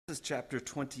Genesis chapter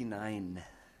 29.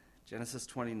 Genesis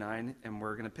 29, and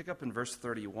we're going to pick up in verse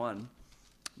 31.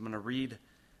 I'm going to read,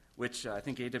 which I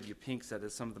think A.W. Pink said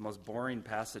is some of the most boring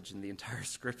passage in the entire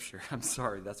scripture. I'm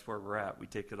sorry, that's where we're at. We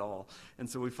take it all. And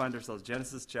so we find ourselves,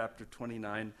 Genesis chapter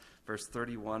 29, verse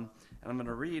 31. And I'm going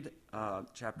to read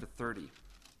chapter 30.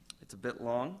 It's a bit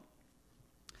long,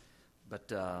 but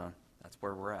that's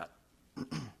where we're at.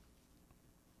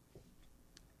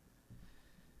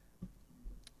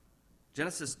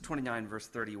 Genesis 29, verse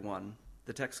 31,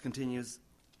 the text continues,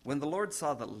 "When the Lord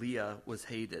saw that Leah was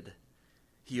hated,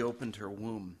 he opened her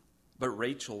womb, but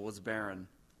Rachel was barren.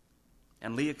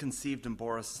 And Leah conceived and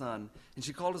bore a son, and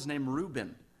she called his name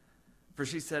Reuben. For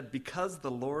she said, 'Because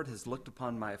the Lord has looked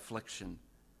upon my affliction,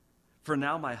 for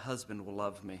now my husband will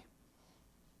love me.'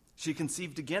 She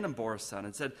conceived again and bore a son,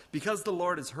 and said, 'Because the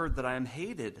Lord has heard that I am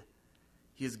hated,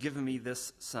 he has given me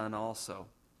this son also.'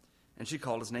 And she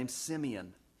called his name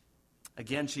Simeon.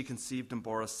 Again she conceived and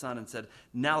bore a son, and said,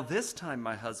 'Now this time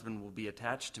my husband will be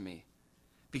attached to me,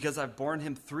 because I've borne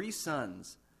him 3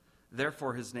 sons.'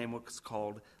 Therefore his name was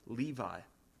called Levi.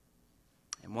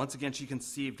 And once again she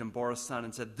conceived and bore a son,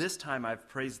 and said, 'This time I've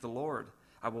praised the Lord.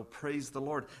 I will praise the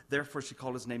Lord.' Therefore she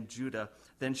called his name Judah.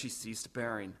 Then she ceased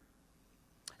bearing.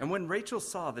 And when Rachel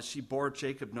saw that she bore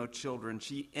Jacob no children,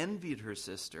 she envied her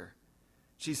sister.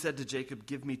 She said to Jacob,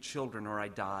 'Give me children, or I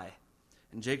die.'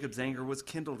 And Jacob's anger was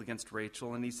kindled against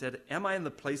Rachel, and he said, 'Am I in the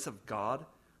place of God,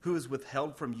 who has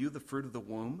withheld from you the fruit of the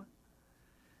womb?'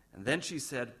 And then she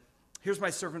said, 'Here's my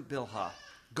servant Bilhah.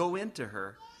 Go into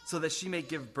her, so that she may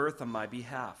give birth on my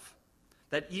behalf,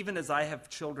 that even as I have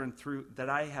children through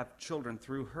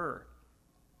her.'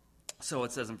 So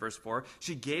it says in verse 4,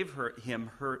 she gave him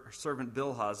her servant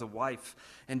Bilhah as a wife,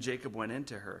 and Jacob went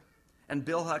into her. And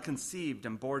Bilhah conceived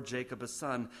and bore Jacob a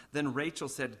son. Then Rachel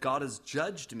said, 'God has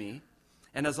judged me,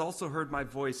 and has also heard my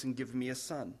voice and given me a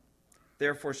son.'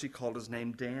 Therefore she called his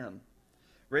name Dan.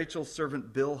 Rachel's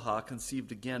servant Bilhah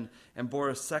conceived again and bore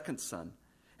a second son.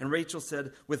 And Rachel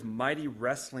said, 'With mighty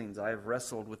wrestlings I have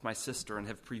wrestled with my sister and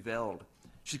have prevailed.'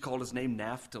 She called his name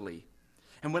Naphtali.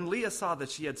 And when Leah saw that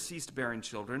she had ceased bearing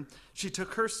children, she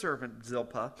took her servant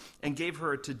Zilpah and gave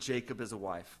her to Jacob as a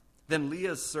wife. Then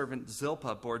Leah's servant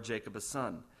Zilpah bore Jacob a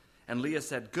son. And Leah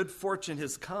said, 'Good fortune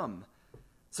has come.'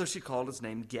 So she called his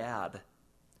name Gad.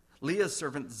 Leah's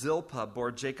servant Zilpah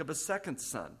bore Jacob a second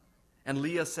son. And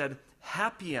Leah said,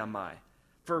 'Happy am I,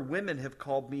 for women have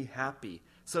called me happy.'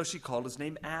 So she called his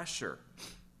name Asher.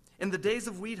 In the days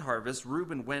of wheat harvest,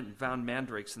 Reuben went and found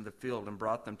mandrakes in the field and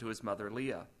brought them to his mother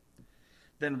Leah.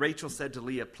 Then Rachel said to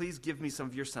Leah, 'Please give me some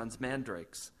of your son's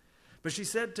mandrakes.' But she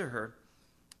said to her,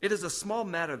 'It is a small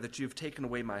matter that you have taken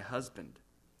away my husband.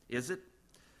 Is it?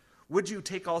 Would you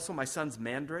take also my son's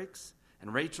mandrakes?'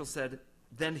 And Rachel said,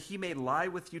 'Then he may lie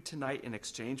with you tonight in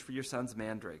exchange for your son's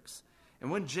mandrakes.'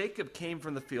 And when Jacob came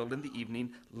from the field in the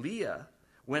evening, Leah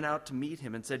went out to meet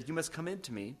him and said, 'You must come in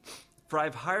to me, for I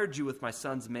have hired you with my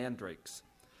son's mandrakes.'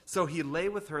 So he lay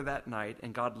with her that night,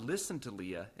 and God listened to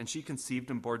Leah, and she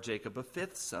conceived and bore Jacob a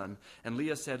 5th son. And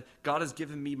Leah said, 'God has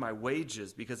given me my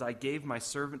wages, because I gave my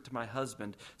servant to my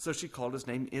husband.' So she called his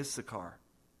name Issachar.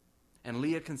 And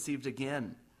Leah conceived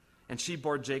again, and she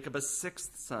bore Jacob a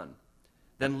 6th son.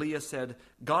 Then Leah said,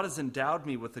 'God has endowed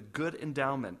me with a good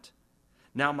endowment.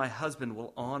 Now my husband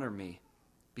will honor me,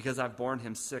 because I've borne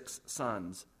him 6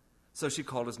 sons.' So she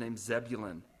called his name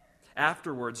Zebulun.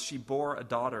 Afterwards she bore a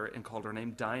daughter and called her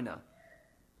name Dinah.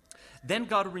 Then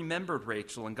God remembered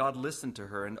Rachel, and God listened to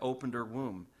her and opened her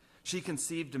womb. She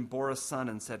conceived and bore a son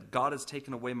and said, 'God has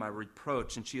taken away my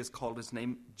reproach,' and she has called his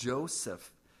name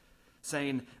Joseph,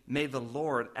 saying, 'May the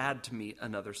Lord add to me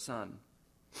another son.'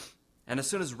 And as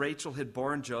soon as Rachel had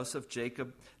borne Joseph,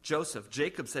 Jacob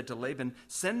said to Laban,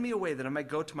 'Send me away that I may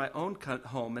go to my own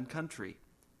home and country.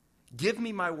 Give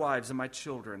me my wives and my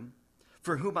children,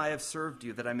 for whom I have served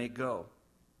you, that I may go.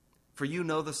 For you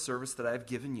know the service that I have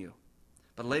given you.'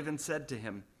 But Laban said to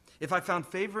him, 'If I found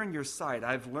favor in your sight,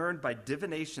 I have learned by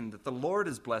divination that the Lord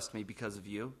has blessed me because of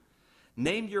you.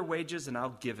 Name your wages, and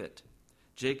I'll give it.'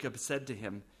 Jacob said to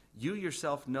him, 'You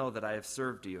yourself know that I have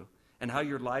served you, and how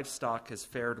your livestock has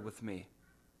fared with me.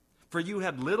 For you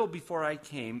had little before I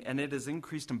came, and it has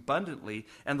increased abundantly,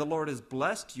 and the Lord has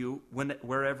blessed you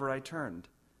wherever I turned.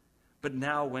 But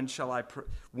now when shall I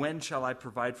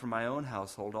provide for my own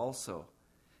household also?'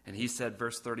 And he said,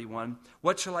 verse 31,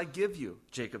 'What shall I give you?'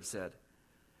 Jacob said,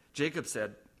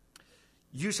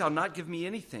 'You shall not give me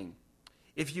anything.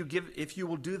 If you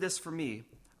will do this for me,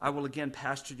 I will again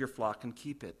pasture your flock and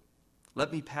keep it.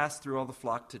 Let me pass through all the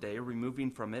flock today,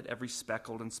 removing from it every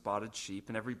speckled and spotted sheep,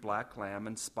 and every black lamb,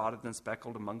 and spotted and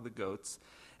speckled among the goats,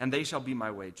 and they shall be my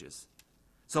wages.'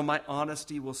 So my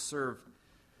honesty will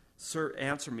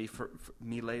answer me for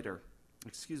me later.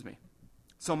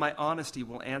 So my honesty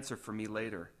will answer for me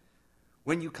later.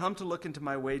 When you come to look into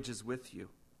my wages with you,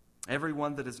 every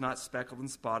one that is not speckled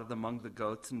and spotted among the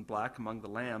goats and black among the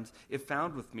lambs, if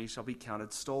found with me, shall be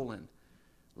counted stolen.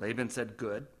 Laban said,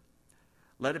 Good.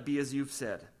 Let it be as you've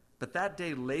said. But that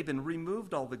day Laban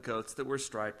removed all the goats that were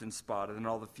striped and spotted, and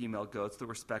all the female goats that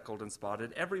were speckled and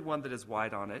spotted, every one that is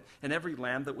white on it, and every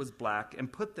lamb that was black,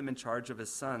 and put them in charge of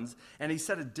his sons. And he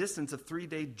set a distance of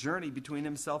 3-day journey between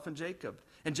himself and Jacob.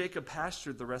 And Jacob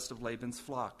pastured the rest of Laban's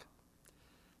flock.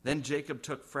 Then Jacob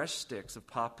took fresh sticks of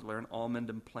poplar and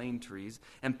almond and plane trees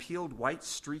and peeled white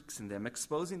streaks in them,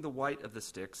 exposing the white of the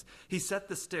sticks. He set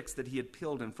the sticks that he had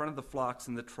peeled in front of the flocks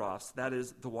in the troughs, that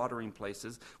is, the watering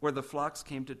places, where the flocks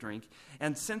came to drink.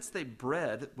 And since they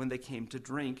bred when they came to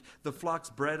drink, the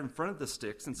flocks bred in front of the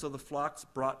sticks, and so the flocks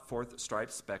brought forth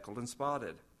striped, speckled, and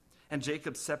spotted. And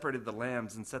Jacob separated the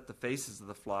lambs and set the faces of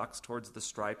the flocks towards the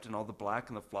striped and all the black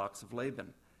in the flocks of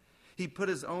Laban. He put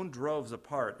his own droves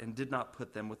apart and did not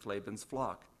put them with Laban's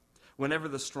flock. Whenever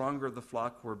the stronger of the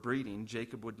flock were breeding,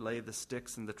 Jacob would lay the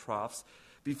sticks in the troughs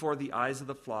before the eyes of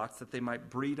the flocks, that they might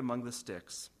breed among the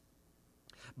sticks.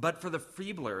 But for the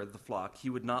feebler of the flock, he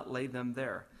would not lay them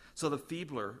there. So the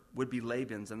feebler would be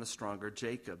Laban's and the stronger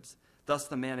Jacob's. Thus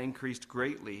the man increased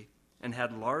greatly and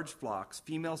had large flocks,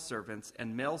 female servants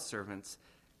and male servants,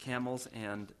 camels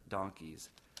and donkeys.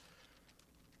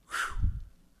 Whew.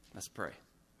 Let's pray.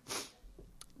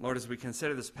 Lord, as we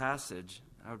consider this passage,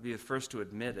 I would be the first to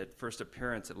admit at first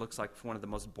appearance it looks like one of the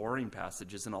most boring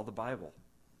passages in all the Bible.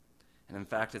 And in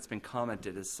fact, it's been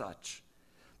commented as such.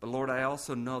 But Lord, I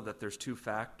also know that there's two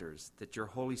factors, that your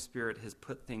Holy Spirit has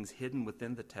put things hidden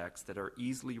within the text that are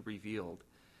easily revealed,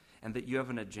 and that you have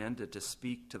an agenda to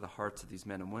speak to the hearts of these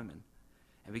men and women.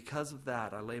 And because of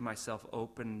that, I lay myself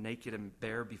open, naked, and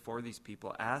bare before these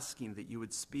people, asking that you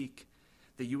would speak,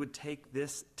 that you would take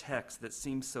this text that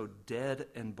seems so dead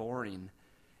and boring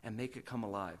and make it come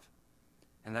alive.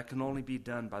 And that can only be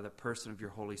done by the person of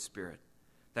your Holy Spirit.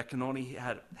 That can only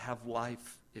have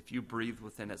life if you breathe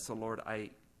within it. So Lord,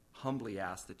 I humbly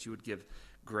ask that you would give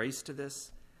grace to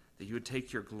this, that you would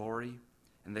take your glory,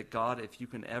 and that God, if you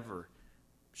can ever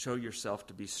show yourself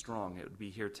to be strong, it would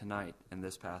be here tonight in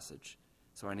this passage.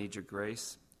 So I need your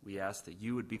grace. We ask that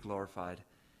you would be glorified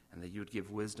and that you would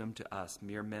give wisdom to us,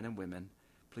 mere men and women.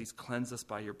 Please cleanse us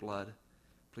by your blood.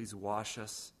 Please wash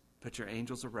us. Put your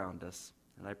angels around us.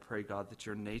 And I pray, God, that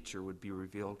your nature would be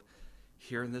revealed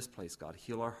here in this place, God.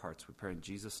 Heal our hearts. We pray in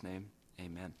Jesus' name.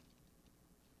 Amen.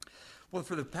 Well,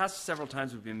 for the past several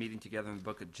times we've been meeting together in the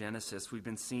book of Genesis, we've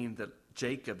been seeing that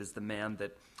Jacob is the man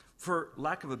that, for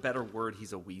lack of a better word,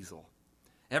 he's a weasel.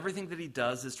 Everything that he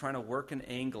does is trying to work an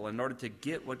angle in order to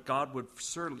get what God would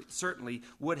certainly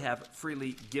would have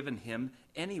freely given him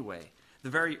anyway. The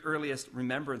very earliest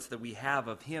remembrance that we have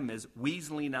of him is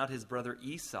weaseling out his brother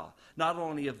Esau, not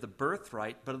only of the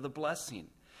birthright, but of the blessing.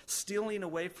 Stealing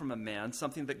away from a man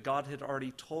something that God had already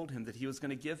told him that he was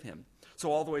going to give him.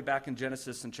 So all the way back in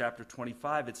Genesis in chapter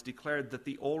 25, it's declared that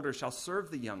the older shall serve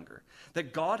the younger.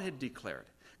 That God had declared.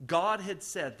 God had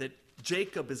said that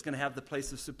Jacob is going to have the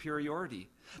place of superiority.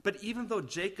 But even though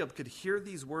Jacob could hear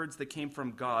these words that came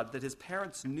from God, that his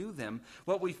parents knew them,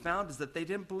 what we found is that they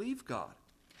didn't believe God.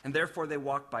 And therefore they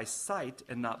walked by sight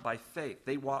and not by faith.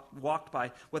 They walked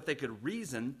by what they could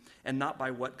reason and not by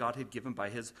what God had given by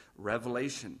his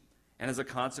revelation. And as a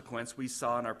consequence, we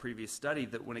saw in our previous study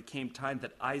that when it came time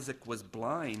that Isaac was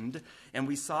blind, and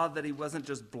we saw that he wasn't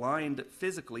just blind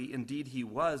physically, indeed he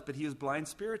was, but he was blind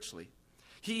spiritually.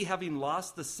 He, having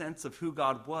lost the sense of who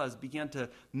God was, began to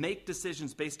make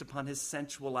decisions based upon his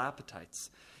sensual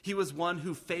appetites. He was one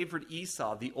who favored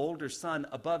Esau, the older son,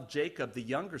 above Jacob, the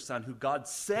younger son, who God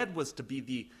said was to be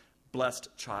the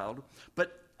blessed child.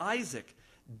 But Isaac,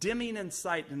 dimming in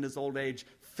sight in his old age,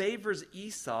 favors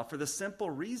Esau for the simple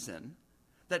reason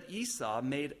that Esau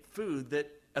made food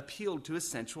that appealed to his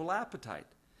sensual appetite.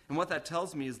 And what that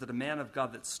tells me is that a man of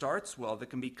God that starts well, that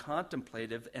can be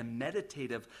contemplative and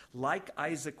meditative like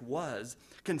Isaac was,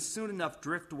 can soon enough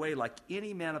drift away like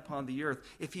any man upon the earth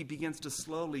if he begins to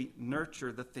slowly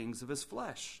nurture the things of his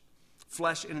flesh.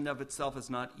 Flesh in and of itself is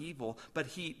not evil, but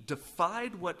he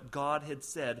defied what God had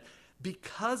said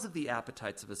because of the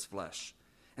appetites of his flesh.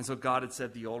 And so God had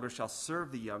said the older shall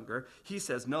serve the younger. He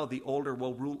says, no, the older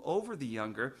will rule over the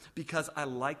younger because I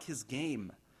like his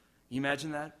game. You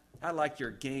imagine that? I like your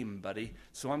game, buddy,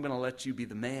 so I'm going to let you be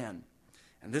the man.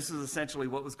 And this is essentially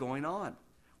what was going on.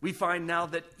 We find now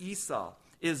that Esau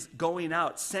is going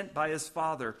out, sent by his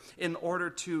father, in order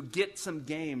to get some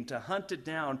game, to hunt it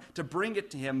down, to bring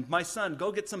it to him. My son,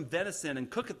 go get some venison and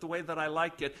cook it the way that I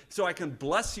like it so I can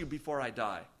bless you before I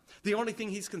die. The only thing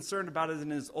he's concerned about in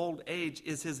his old age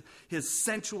is his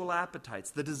sensual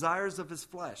appetites, the desires of his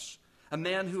flesh. A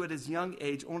man who at his young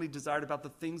age only desired about the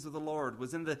things of the Lord,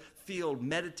 was in the field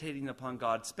meditating upon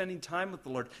God, spending time with the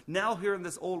Lord. Now here in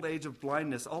this old age of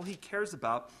blindness, all he cares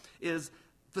about is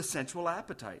the sensual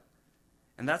appetite.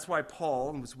 And that's why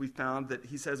Paul, as we found that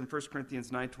he says in 1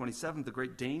 Corinthians 9:27, the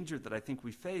great danger that I think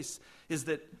we face is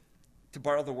that, to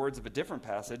borrow the words of a different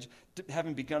passage,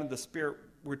 having begun in the Spirit,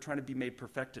 we're trying to be made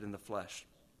perfected in the flesh.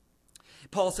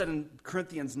 Paul said in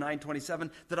Corinthians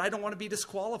 9:27 that I don't want to be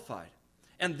disqualified.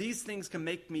 And these things can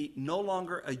make me no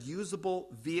longer a usable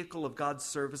vehicle of God's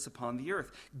service upon the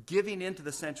earth, giving into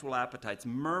the sensual appetites,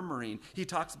 murmuring. He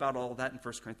talks about all of that in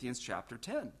 1 Corinthians chapter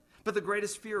 10. But the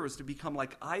greatest fear was to become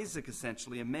like Isaac,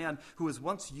 essentially, a man who was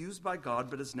once used by God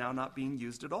but is now not being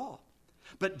used at all.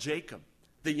 But Jacob,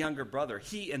 the younger brother,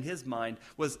 he in his mind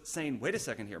was saying, wait a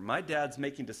second here, my dad's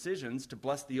making decisions to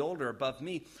bless the older above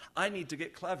me. I need to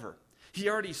get clever. He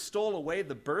already stole away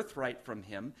the birthright from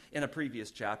him in a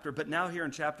previous chapter, but now here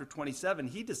in chapter 27,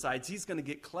 he decides he's going to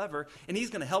get clever and he's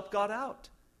going to help God out.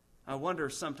 I wonder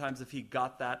sometimes if he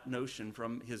got that notion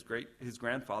from his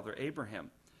grandfather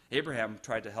Abraham. Abraham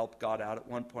tried to help God out at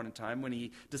one point in time when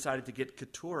he decided to get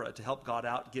Keturah to help God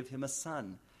out, give him a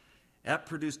son. That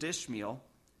produced Ishmael,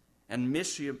 and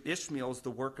Ishmael is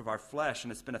the work of our flesh,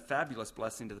 and it's been a fabulous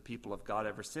blessing to the people of God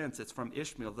ever since. It's from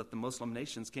Ishmael that the Muslim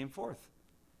nations came forth.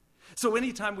 So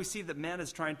anytime we see that man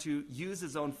is trying to use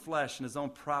his own flesh and his own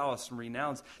prowess and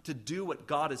renowns to do what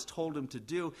God has told him to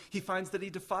do, he finds that he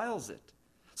defiles it.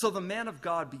 So the man of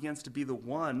God begins to be the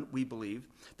one, we believe,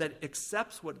 that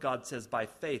accepts what God says by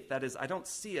faith. That is, I don't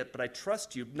see it, but I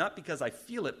trust you, not because I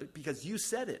feel it, but because you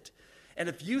said it. And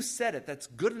if you said it, that's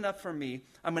good enough for me.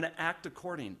 I'm going to act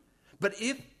according. But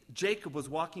if Jacob was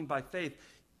walking by faith,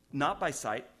 not by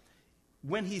sight,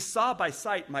 when he saw by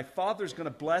sight, my father's going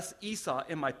to bless Esau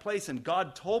in my place, and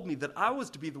God told me that I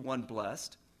was to be the one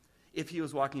blessed, if he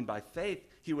was walking by faith,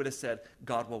 he would have said,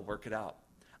 God will work it out.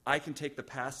 I can take the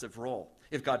passive role.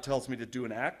 If God tells me to do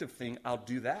an active thing, I'll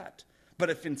do that.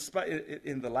 But if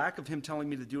in the lack of him telling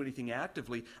me to do anything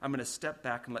actively, I'm going to step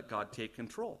back and let God take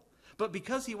control. But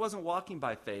because he wasn't walking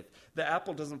by faith, the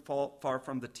apple doesn't fall far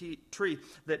from the tree,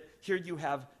 that here you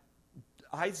have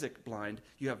Isaac blind,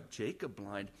 you have Jacob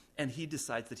blind, and he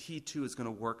decides that he too is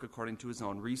going to work according to his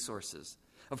own resources.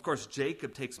 Of course,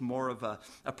 Jacob takes more of a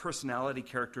personality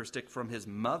characteristic from his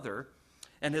mother,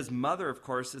 and his mother, of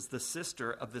course, is the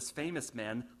sister of this famous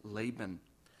man, Laban.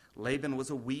 Laban was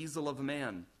a weasel of a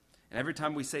man. And every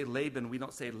time we say Laban, we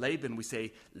don't say Laban, we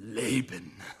say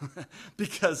Laban,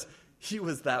 because he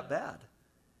was that bad.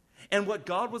 And what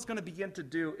God was going to begin to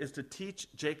do is to teach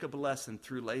Jacob a lesson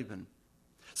through Laban.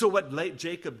 So what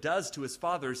Jacob does to his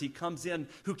father is he comes in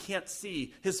who can't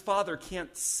see. His father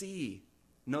can't see,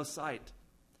 no sight.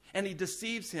 And he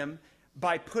deceives him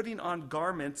by putting on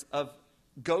garments of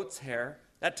goat's hair.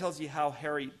 That tells you how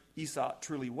hairy Esau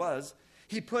truly was.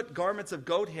 He put garments of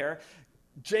goat hair.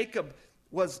 Jacob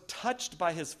was touched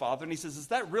by his father, and he says, is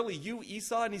that really you,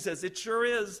 Esau? And he says, it sure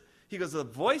is. He goes, the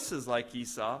voice is like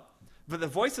Esau, but the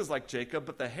voice is like Jacob,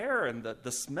 but the hair and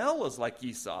the smell is like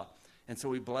Esau. And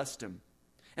so he blessed him.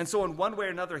 And so in one way or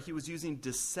another, he was using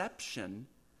deception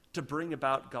to bring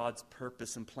about God's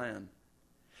purpose and plan.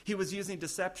 He was using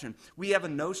deception. We have a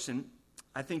notion,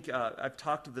 I think I've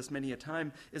talked of this many a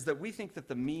time, is that we think that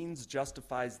the means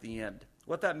justifies the end.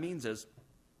 What that means is,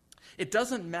 it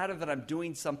doesn't matter that I'm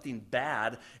doing something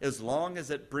bad as long as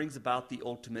it brings about the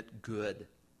ultimate good.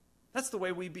 That's the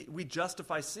way we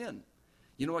justify sin.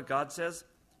 You know what God says?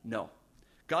 No.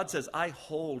 God says, I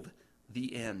hold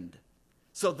the end.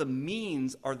 So the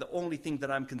means are the only thing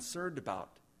that I'm concerned about.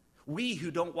 We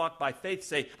who don't walk by faith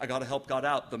say, I got to help God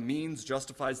out. The means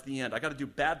justifies the end. I got to do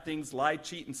bad things, lie,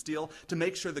 cheat, and steal to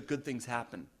make sure that good things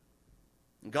happen.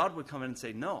 And God would come in and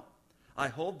say, no, I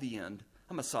hold the end.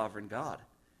 I'm a sovereign God.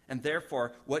 And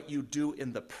therefore, what you do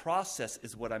in the process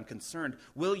is what I'm concerned.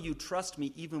 Will you trust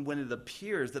me even when it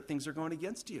appears that things are going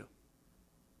against you?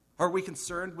 Are we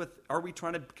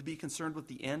trying to be concerned with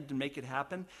the end and make it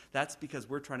happen? That's because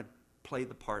we're trying to play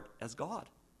the part as God.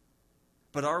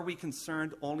 But are we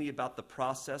concerned only about the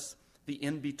process, the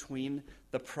in-between,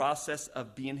 the process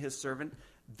of being his servant?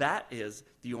 That is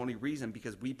the only reason,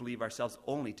 because we believe ourselves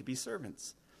only to be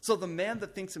servants. So the man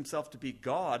that thinks himself to be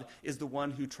God is the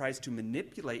one who tries to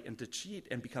manipulate and to cheat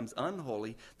and becomes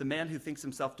unholy. The man who thinks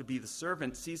himself to be the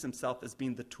servant sees himself as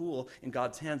being the tool in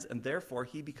God's hands, and therefore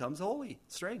he becomes holy.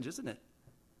 Strange, isn't it?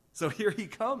 So here he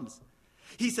comes.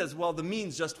 He says, well, the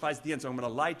means justifies the end, so I'm going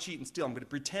to lie, cheat, and steal. I'm going to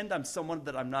pretend I'm someone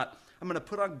that I'm not. I'm going to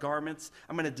put on garments.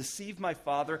 I'm going to deceive my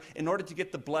father in order to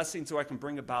get the blessing so I can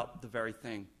bring about the very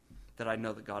thing that I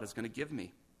know that God is going to give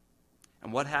me.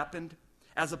 And what happened?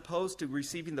 As opposed to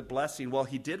receiving the blessing, well,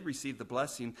 he did receive the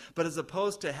blessing, but as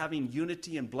opposed to having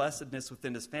unity and blessedness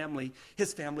within his family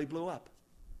blew up.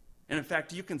 And in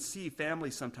fact, you can see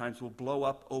families sometimes will blow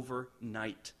up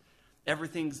overnight.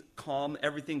 Everything's calm,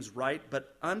 everything's right,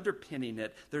 but underpinning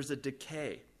it, there's a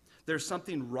decay. There's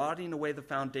something rotting away the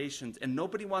foundations, and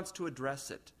nobody wants to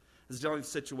address it. There's dealing with a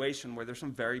situation where there's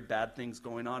some very bad things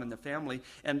going on in the family,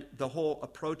 and the whole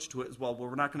approach to it is, well,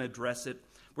 we're not going to address it.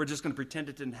 We're just going to pretend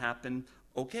it didn't happen.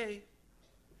 Okay.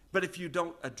 But if you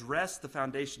don't address the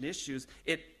foundation issues,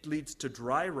 it leads to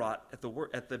dry rot at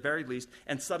the very least,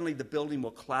 and suddenly the building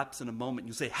will collapse in a moment.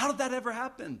 You say, how did that ever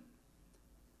happen?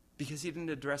 Because he didn't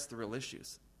address the real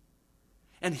issues.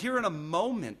 And here in a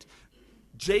moment,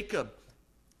 Jacob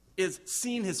is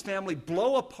seeing his family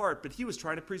blow apart, but he was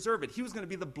trying to preserve it. He was going to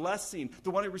be the blessing, the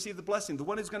one who received the blessing, the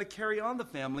one who's going to carry on the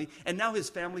family, and now his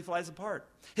family flies apart.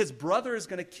 His brother is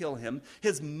going to kill him.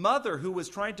 His mother, who was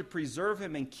trying to preserve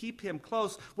him and keep him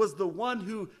close, was the one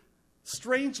who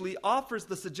strangely offers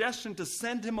the suggestion to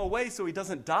send him away so he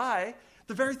doesn't die.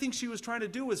 The very thing she was trying to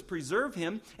do was preserve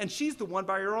him, and she's the one,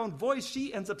 by her own voice,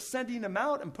 she ends up sending him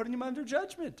out and putting him under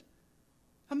judgment.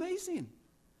 Amazing.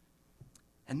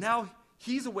 And now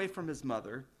he's away from his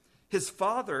mother. His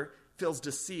father feels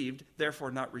deceived,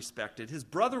 therefore not respected. His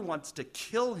brother wants to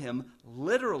kill him,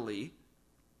 literally,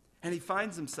 and he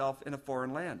finds himself in a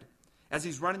foreign land. As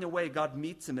he's running away, God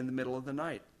meets him in the middle of the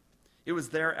night. It was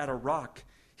there at a rock.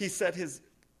 He set his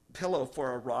pillow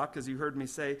for a rock, as you heard me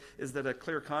say, is that a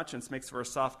clear conscience makes for a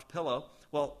soft pillow.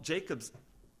 Well, Jacob's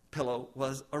pillow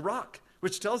was a rock,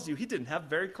 which tells you he didn't have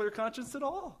very clear conscience at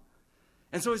all.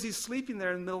 And so as he's sleeping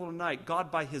there in the middle of the night,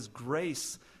 God, by his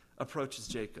grace, approaches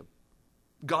Jacob.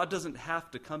 God doesn't have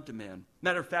to come to man.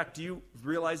 Matter of fact, do you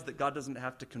realize that God doesn't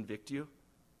have to convict you?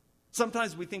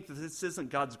 Sometimes we think that this isn't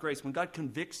God's grace. When God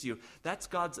convicts you, that's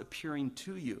God's appearing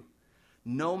to you.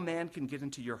 No man can get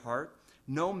into your heart.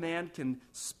 No man can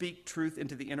speak truth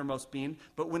into the innermost being.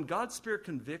 But when God's Spirit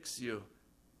convicts you,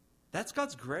 that's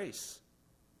God's grace.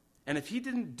 And if he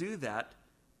didn't do that,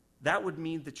 that would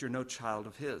mean that you're no child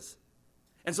of his.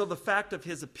 And so the fact of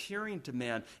his appearing to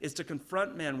man is to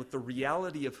confront man with the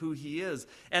reality of who he is.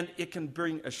 And it can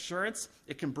bring assurance,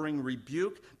 it can bring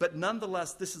rebuke, but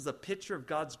nonetheless, this is a picture of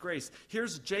God's grace.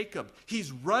 Here's Jacob.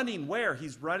 He's running where?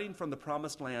 He's running from the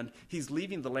promised land. He's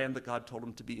leaving the land that God told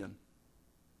him to be in.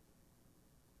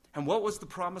 And what was the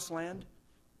promised land?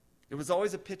 It was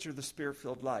always a picture of the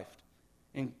Spirit-filled life.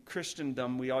 In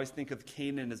Christendom, we always think of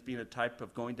Canaan as being a type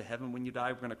of going to heaven when you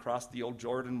die. We're going to cross the old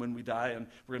Jordan when we die, and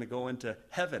we're going to go into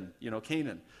heaven,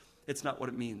 Canaan. It's not what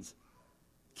it means.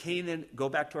 Canaan, go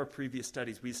back to our previous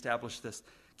studies, we established this.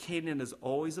 Canaan is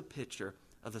always a picture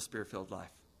of the Spirit-filled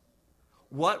life.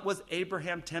 What was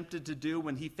Abraham tempted to do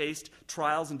when he faced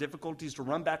trials and difficulties? To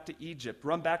run back to Egypt,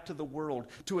 run back to the world,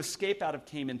 to escape out of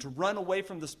Canaan, to run away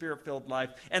from the Spirit-filled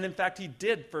life. And in fact, he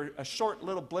did for a short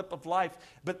little blip of life,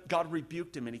 but God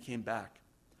rebuked him and he came back.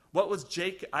 What was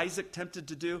Isaac tempted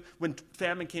to do when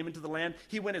famine came into the land?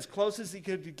 He went as close as he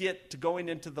could get to going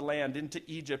into the land, into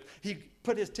Egypt. He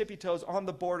put his tippy toes on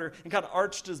the border and kind of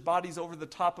arched his bodies over the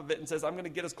top of it and says, I'm going to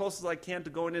get as close as I can to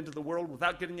going into the world.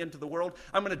 Without getting into the world,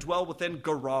 I'm going to dwell within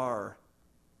Gerar.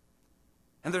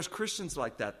 And there's Christians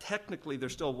like that. Technically, they're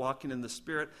still walking in the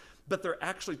Spirit, but they're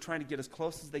actually trying to get as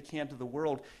close as they can to the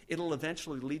world. It'll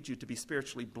eventually lead you to be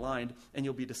spiritually blind, and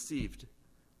you'll be deceived.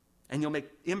 And you'll make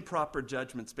improper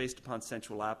judgments based upon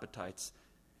sensual appetites.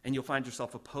 And you'll find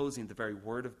yourself opposing the very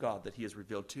word of God that he has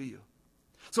revealed to you.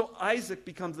 So Isaac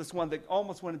becomes this one that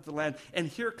almost went into the land. And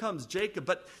here comes Jacob.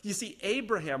 But you see,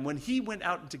 Abraham, when he went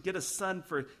out to get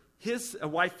a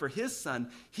wife for his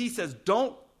son, he says,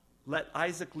 don't let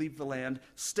Isaac leave the land.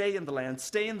 Stay in the land.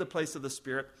 Stay in the place of the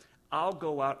Spirit. I'll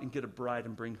go out and get a bride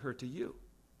and bring her to you.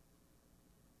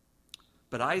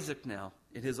 But Isaac now,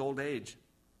 in his old age,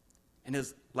 in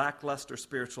his lackluster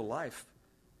spiritual life,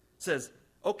 says,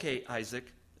 okay,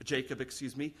 Jacob,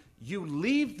 you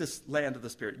leave this land of the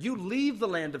Spirit. You leave the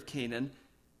land of Canaan.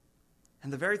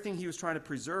 And the very thing he was trying to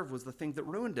preserve was the thing that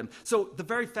ruined him. So the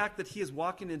very fact that he is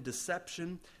walking in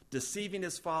deception, deceiving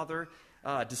his father,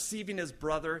 deceiving his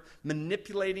brother,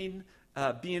 manipulating,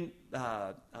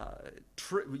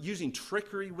 using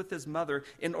trickery with his mother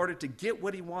in order to get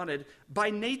what he wanted.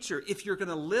 By nature, if you're going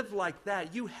to live like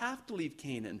that, you have to leave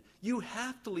Canaan. You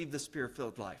have to leave the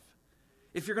Spirit-filled life.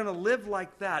 If you're going to live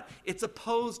like that, it's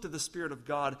opposed to the Spirit of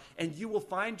God, and you will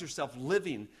find yourself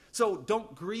living. So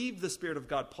don't grieve the Spirit of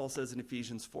God, Paul says in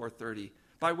Ephesians 4:30,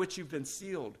 by which you've been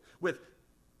sealed with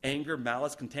anger,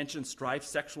 malice, contention, strife,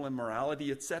 sexual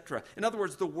immorality, etc. In other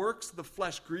words, the works of the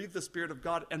flesh grieve the Spirit of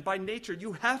God, and by nature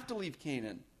you have to leave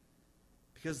Canaan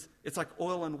because it's like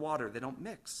oil and water. They don't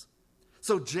mix.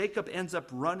 So Jacob ends up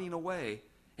running away,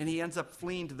 and he ends up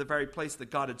fleeing to the very place that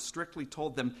God had strictly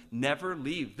told them, never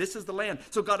leave. This is the land.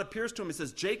 So God appears to him and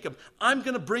says, Jacob, I'm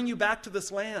going to bring you back to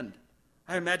this land.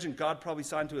 I imagine God probably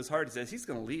saw into his heart. He says, he's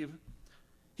going to leave.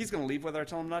 He's going to leave whether I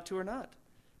tell him not to or not.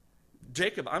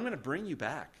 Jacob, I'm going to bring you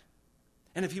back.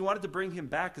 And if he wanted to bring him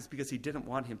back, it's because he didn't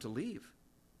want him to leave.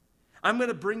 I'm going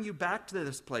to bring you back to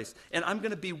this place, and I'm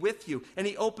going to be with you. And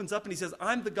he opens up and he says,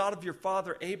 I'm the God of your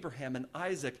father Abraham and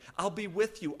Isaac. I'll be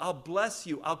with you. I'll bless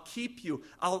you. I'll keep you.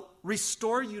 I'll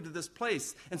restore you to this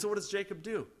place. And so what does Jacob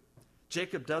do?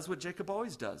 Jacob does what Jacob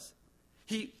always does.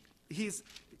 He's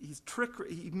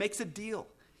trickery. He makes a deal.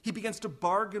 He begins to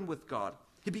bargain with God.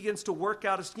 He begins to work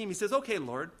out a scheme. He says, okay,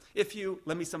 Lord,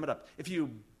 let me sum it up. If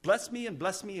you bless me and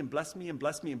bless me and bless me and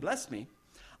bless me and bless me,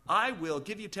 I will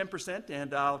give you 10%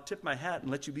 and I'll tip my hat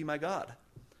and let you be my God.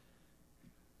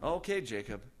 Okay,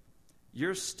 Jacob,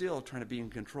 you're still trying to be in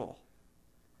control.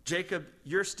 Jacob,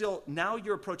 now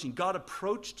you're approaching. God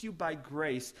approached you by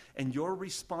grace, and your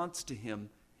response to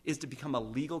him is to become a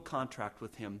legal contract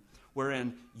with him,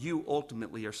 wherein you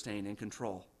ultimately are staying in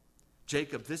control.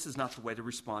 Jacob, this is not the way to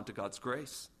respond to God's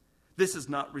grace. This is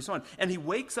not respond. And he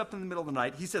wakes up in the middle of the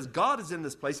night. He says, God is in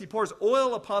this place. He pours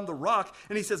oil upon the rock.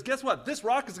 And he says, guess what? This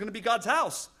rock is going to be God's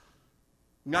house.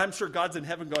 And I'm sure God's in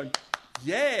heaven going,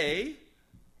 yay.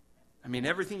 I mean,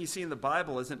 everything you see in the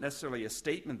Bible isn't necessarily a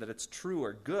statement that it's true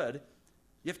or good.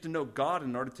 You have to know God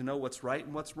in order to know what's right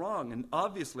and what's wrong. And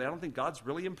obviously, I don't think God's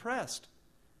really impressed.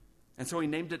 And so he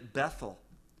named it Bethel.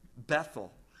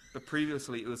 Bethel. But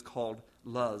previously it was called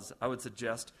Luz. I would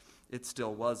suggest it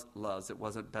still was Luz. It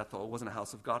wasn't Bethel. It wasn't a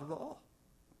house of God at all.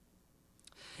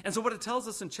 And so what it tells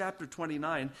us in chapter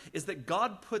 29 is that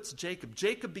God puts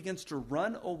Jacob begins to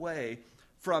run away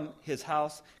from his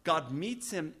house. God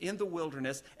meets him in the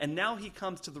wilderness, and now he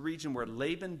comes to the region where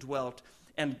Laban dwelt,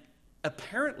 and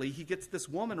apparently he gets this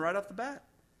woman right off the bat.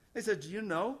 They said, do you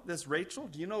know this Rachel?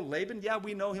 Do you know Laban? Yeah,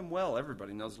 we know him well.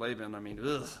 Everybody knows Laban. I mean,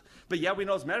 ugh. But yeah, we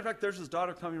know. As a matter of fact, there's his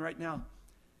daughter coming right now.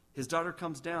 His daughter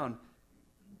comes down,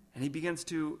 and he begins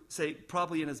to say,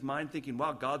 probably in his mind, thinking,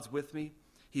 wow, God's with me.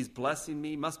 He's blessing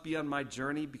me. Must be on my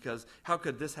journey, because how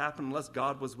could this happen unless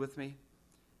God was with me?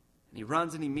 And he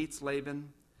runs and he meets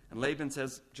Laban. And Laban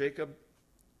says, Jacob,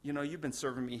 you've been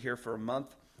serving me here for a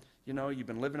month. You've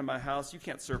been living in my house. You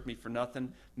can't serve me for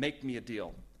nothing. Make me a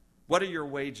deal. What are your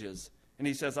wages? And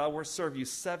he says, I will serve you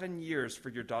 7 years for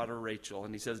your daughter Rachel.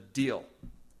 And he says, deal.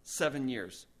 7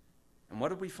 years. And what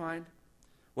did we find?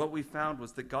 What we found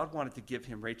was that God wanted to give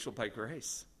him Rachel by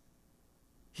grace.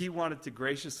 He wanted to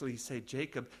graciously say,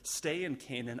 Jacob, stay in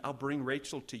Canaan. I'll bring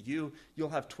Rachel to you. You'll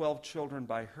have 12 children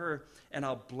by her, and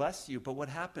I'll bless you. But what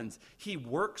happens? He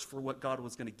works for what God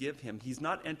was going to give him. He's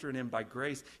not entering in by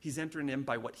grace. He's entering in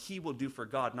by what he will do for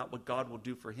God, not what God will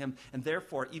do for him. And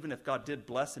therefore, even if God did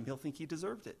bless him, he'll think he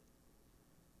deserved it.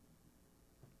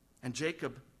 And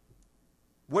Jacob,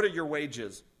 what are your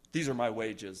wages? These are my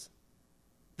wages.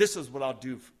 This is what I'll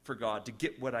do for God to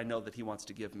get what I know that he wants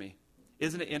to give me.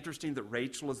 Isn't it interesting that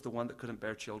Rachel is the one that couldn't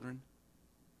bear children?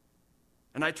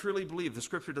 And I truly believe, the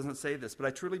scripture doesn't say this, but I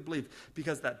truly believe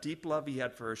because that deep love he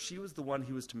had for her, she was the one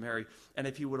he was to marry. And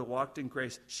if he would have walked in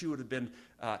grace, she would have been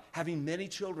having many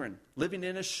children, living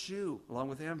in a shoe along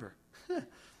with Amber.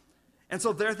 And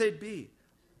so there they'd be.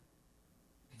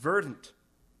 Verdant,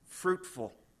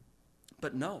 fruitful.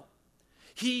 But no.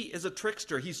 He is a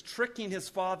trickster. He's tricking his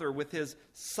father with his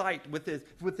sight, with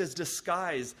his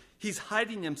disguise. He's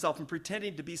hiding himself and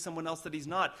pretending to be someone else that he's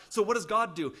not. So what does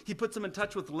God do? He puts him in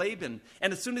touch with Laban.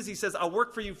 And as soon as he says, I'll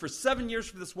work for you for 7 years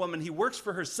for this woman, he works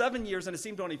for her 7 years, and it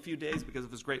seemed only a few days because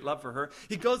of his great love for her.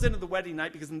 He goes into the wedding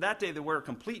night because in that day they wear a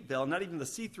complete veil, not even the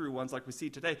see-through ones like we see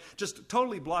today, just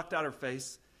totally blocked out her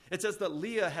face. It says that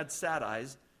Leah had sad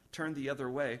eyes, turned the other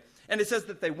way. And it says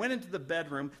that they went into the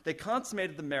bedroom, they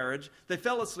consummated the marriage, they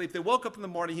fell asleep, they woke up in the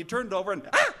morning, he turned over and,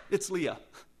 it's Leah.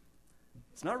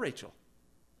 It's not Rachel.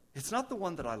 It's not the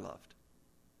one that I loved.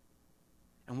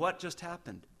 And what just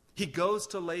happened? He goes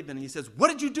to Laban and he says, what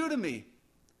did you do to me?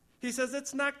 He says,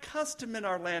 it's not custom in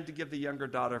our land to give the younger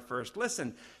daughter first.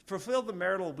 Listen, fulfill the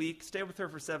marital week, stay with her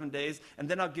for 7 days, and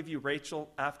then I'll give you Rachel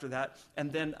after that,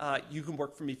 and then you can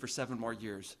work for me for 7 more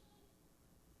years.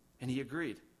 And he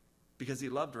agreed. Because he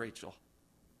loved Rachel.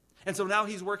 And so now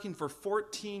he's working for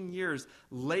 14 years,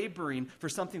 laboring for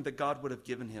something that God would have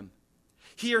given him.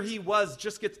 Here he was,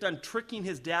 just gets done tricking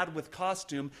his dad with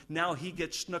costume. Now he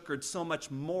gets snookered so much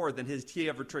more than he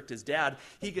ever tricked his dad.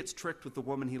 He gets tricked with the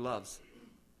woman he loves.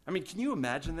 I mean, can you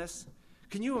imagine this?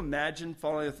 Can you imagine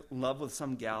falling in love with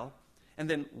some gal and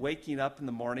then waking up in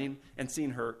the morning and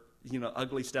seeing her,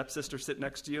 ugly stepsister sit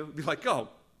next to you? Be like, oh,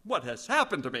 what has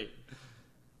happened to me?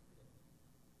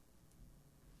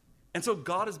 And so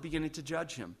God is beginning to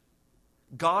judge him.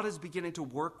 God is beginning to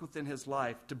work within his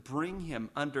life to bring him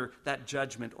under that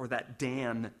judgment, or that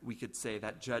Dan, we could say,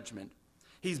 that judgment.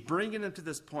 He's bringing him to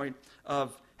this point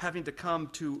of having to come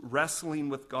to wrestling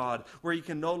with God, where he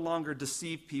can no longer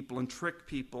deceive people and trick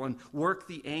people and work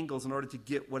the angles in order to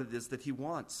get what it is that he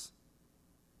wants.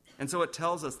 And so it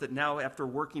tells us that now, after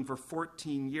working for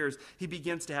 14 years, he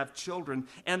begins to have children.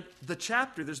 And the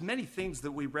chapter, there's many things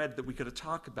that we read that we could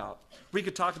talk about. We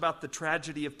could talk about the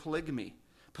tragedy of polygamy.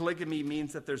 Polygamy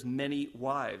means that there's many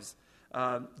wives.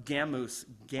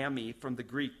 Gami from the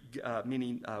Greek,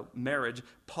 meaning marriage.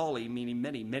 Poly, meaning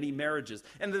many, many marriages.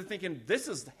 And they're thinking, this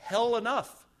is hell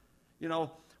enough.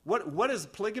 What is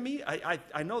polygamy?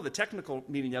 I know the technical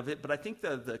meaning of it, but I think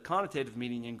the connotative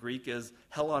meaning in Greek is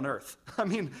hell on earth. I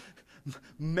mean,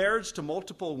 marriage to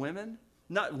multiple women?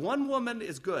 Not one woman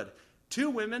is good. 2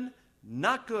 women,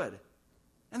 not good.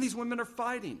 And these women are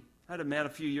fighting. I had a man a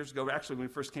few years ago, actually when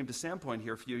we first came to Sandpoint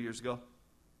here a few years ago,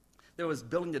 that was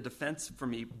building a defense for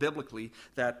me biblically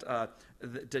that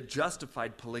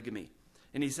justified polygamy.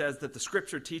 And he says that the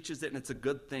scripture teaches it and it's a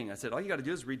good thing. I said, all you got to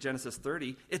do is read Genesis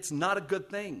 30. It's not a good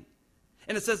thing.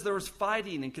 And it says there was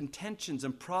fighting and contentions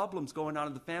and problems going on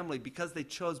in the family because they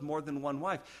chose more than one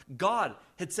wife. God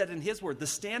had said in his word, the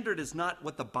standard is not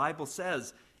what the Bible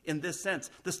says in this sense.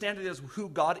 The standard is who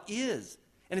God is.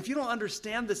 And if you don't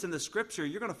understand this in the scripture,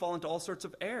 you're going to fall into all sorts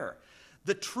of error.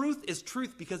 The truth is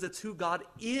truth because it's who God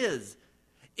is.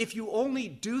 If you only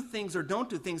do things or don't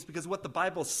do things because of what the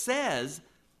Bible says,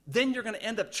 then you're going to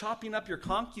end up chopping up your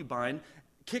concubine,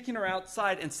 kicking her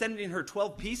outside, and sending her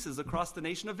 12 pieces across the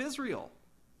nation of Israel.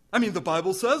 I mean, the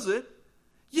Bible says it.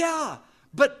 Yeah,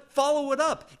 but follow it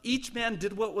up. Each man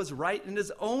did what was right in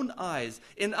his own eyes.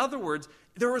 In other words,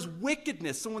 there was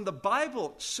wickedness. So when the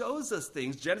Bible shows us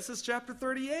things, Genesis chapter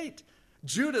 38,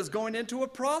 Judah's going into a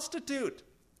prostitute.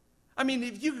 I mean,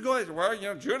 if you could go, well,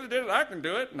 Judah did it, I can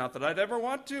do it. Not that I'd ever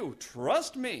want to.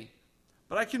 Trust me.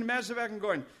 But I can imagine if I can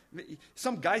going,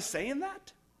 some guy saying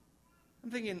that? I'm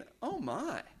thinking, oh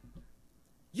my.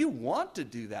 You want to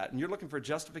do that, and you're looking for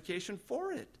justification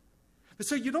for it. But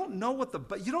so you don't know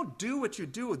you don't do what you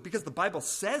do because the Bible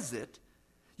says it.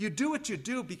 You do what you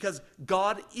do because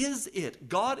God is it.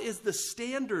 God is the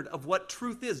standard of what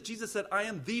truth is. Jesus said, I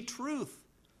am the truth.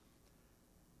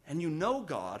 And you know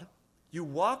God, you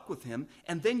walk with him,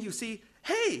 and then you see,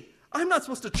 hey, I'm not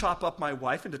supposed to chop up my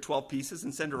wife into 12 pieces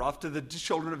and send her off to the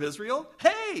children of Israel.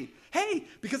 Hey,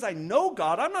 because I know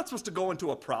God, I'm not supposed to go into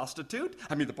a prostitute.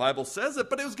 I mean, the Bible says it,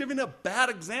 but it was giving a bad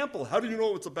example. How do you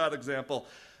know it's a bad example?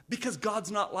 Because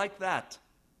God's not like that.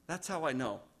 That's how I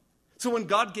know. So when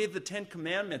God gave the 10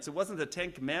 Commandments, it wasn't the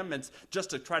 10 Commandments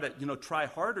just to try to, try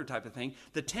harder type of thing.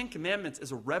 The 10 Commandments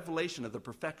is a revelation of the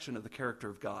perfection of the character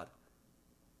of God.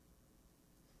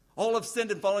 All have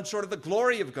sinned and fallen short of the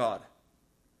glory of God.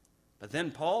 But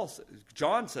then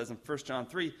John says in 1 John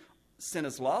 3, sin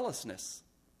is lawlessness.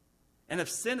 And if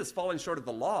sin is falling short of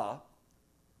the law,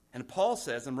 and Paul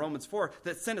says in Romans 4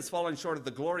 that sin is falling short of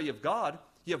the glory of God,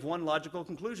 you have one logical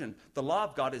conclusion. The law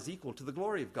of God is equal to the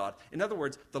glory of God. In other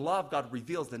words, the law of God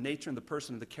reveals the nature and the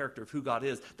person and the character of who God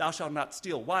is. Thou shalt not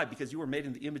steal. Why? Because you were made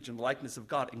in the image and likeness of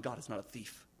God, and God is not a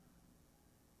thief.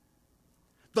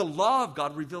 The law of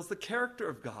God reveals the character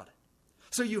of God.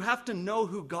 So you have to know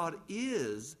who God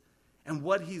is and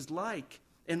what he's like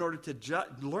in order to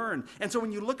learn. And so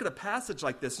when you look at a passage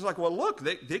like this, it's like, well, look,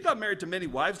 they got married to many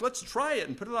wives. Let's try it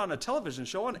and put it on a television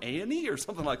show on A&E or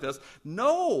something like this.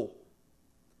 No,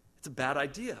 it's a bad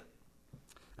idea.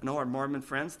 I know our Mormon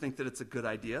friends think that it's a good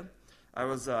idea. I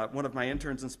was one of my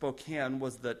interns in Spokane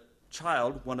was the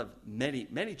child, one of many,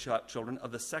 many children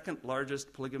of the second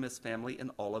largest polygamous family in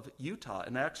all of Utah,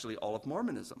 and actually all of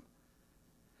Mormonism.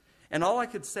 And all I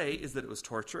could say is that it was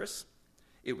torturous,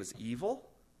 it was evil,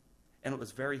 and it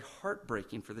was very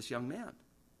heartbreaking for this young man.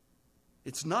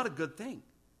 It's not a good thing.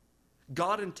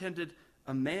 God intended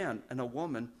a man and a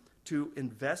woman to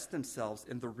invest themselves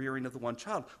in the rearing of the one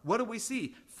child. What do we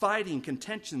see? Fighting,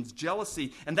 contentions,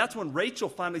 jealousy. And that's when Rachel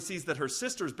finally sees that her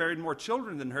sister is bearing more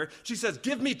children than her. She says,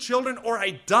 give me children or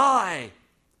I die.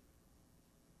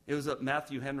 It was what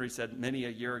Matthew Henry said many a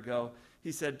year ago.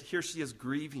 He said, here she is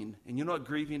grieving. And you know what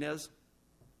grieving is?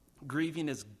 Grieving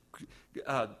is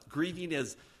Grieving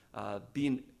is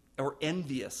being, or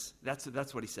envious.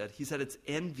 That's what he said. He said it's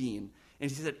envying. And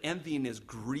he said envying is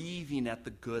grieving at the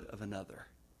good of another.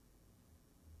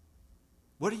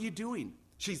 What are you doing?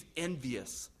 She's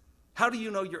envious. How do you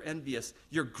know you're envious?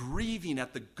 You're grieving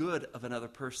at the good of another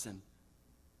person.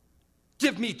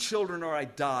 Give me children or I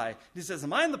die. He says,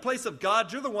 am I in the place of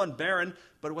God? You're the one barren.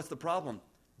 But what's the problem?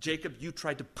 Jacob, you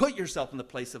tried to put yourself in the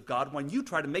place of God when you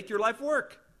try to make your life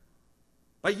work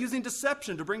by using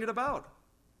deception to bring it about.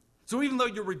 So even though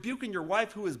you're rebuking your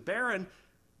wife who is barren,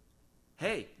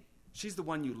 hey, she's the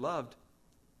one you loved.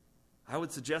 I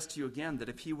would suggest to you again that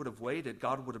if he would have waited,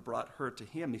 God would have brought her to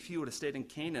him. If he would have stayed in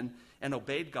Canaan and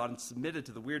obeyed God and submitted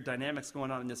to the weird dynamics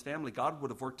going on in his family, God would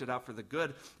have worked it out for the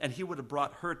good, and he would have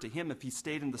brought her to him if he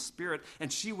stayed in the Spirit,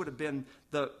 and she would have been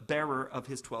the bearer of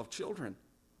his 12 children.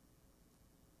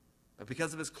 But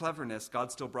because of his cleverness,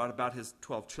 God still brought about his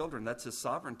 12 children. That's his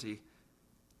sovereignty.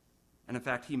 And in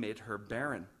fact, he made her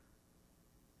barren.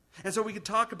 And so we could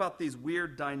talk about these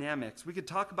weird dynamics. We could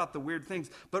talk about the weird things.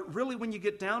 But really, when you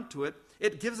get down to it,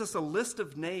 it gives us a list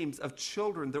of names of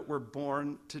children that were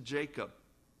born to Jacob.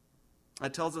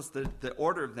 It tells us that the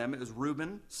order of them is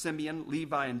Reuben, Simeon,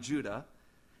 Levi, and Judah,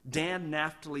 Dan,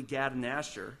 Naphtali, Gad, and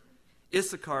Asher,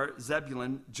 Issachar,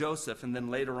 Zebulun, Joseph, and then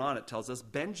later on it tells us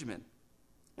Benjamin.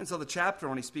 And so the chapter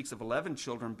only speaks of 11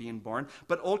 children being born,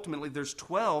 but ultimately there's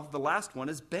 12. The last one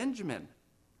is Benjamin.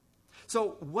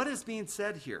 So what is being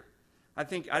said here? I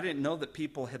didn't know that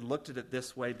people had looked at it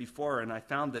this way before, and I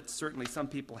found that certainly some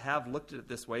people have looked at it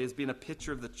this way as being a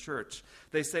picture of the church.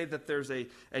 They say that there's a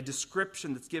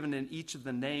description that's given in each of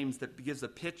the names that gives a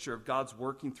picture of God's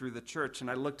working through the church, and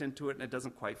I looked into it and it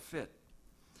doesn't quite fit.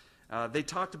 They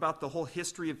talked about the whole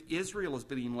history of Israel as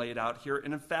being laid out here,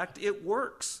 and in fact it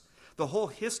works. The whole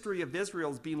history of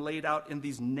Israel is being laid out in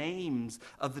these names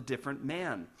of the different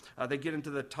men. They get into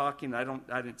the talking. I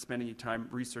didn't spend any time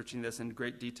researching this in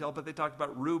great detail, but they talked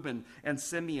about Reuben and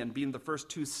Simeon being the first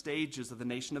two stages of the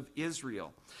nation of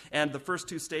Israel. And the first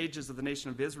two stages of the nation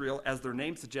of Israel, as their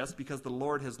name suggests, because the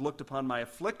Lord has looked upon my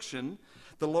affliction,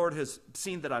 the Lord has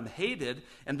seen that I'm hated.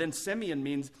 And then Simeon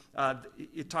means,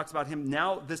 it talks about him,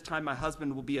 now this time my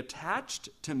husband will be attached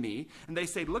to me. And they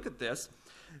say, look at this.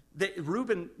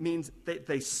 Reuben means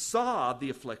they saw the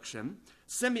affliction.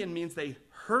 Simeon means they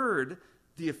heard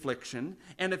the affliction.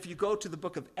 And if you go to the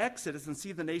book of Exodus and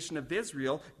see the nation of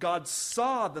Israel, God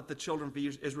saw that the children of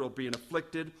Israel were being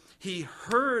afflicted. He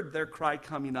heard their cry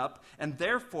coming up, and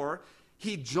therefore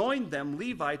he joined them,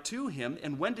 Levi, to him.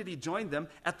 And when did he join them?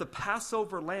 At the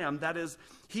Passover lamb. That is,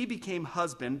 he became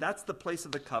husband. That's the place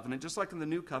of the covenant. Just like in the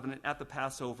new covenant at the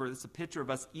Passover, it's a picture of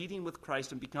us eating with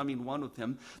Christ and becoming one with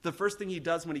him. The first thing he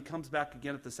does when he comes back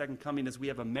again at the second coming is we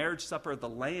have a marriage supper of the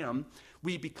lamb.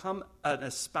 We become a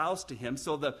spouse to him.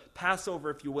 So the Passover,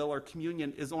 if you will, or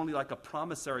communion is only like a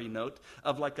promissory note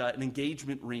of like an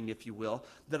engagement ring, if you will,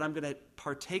 that I'm going to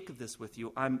partake of this with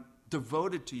you. I'm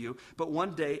devoted to you, but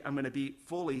one day I'm going to be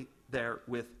fully there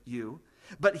with you.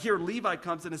 But here Levi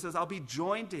comes in and says, I'll be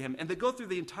joined to him. And they go through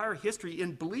the entire history,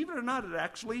 and believe it or not, it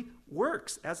actually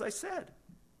works, as I said.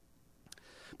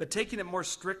 But taking it more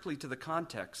strictly to the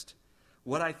context,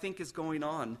 what I think is going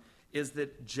on is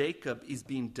that Jacob is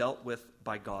being dealt with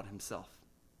by God himself.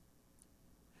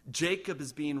 Jacob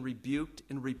is being rebuked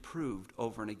and reproved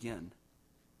over and again.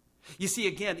 You see,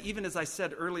 again, even as I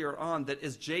said earlier on, that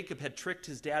as Jacob had tricked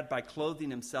his dad by clothing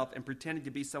himself and pretending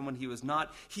to be someone he was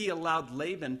not, he allowed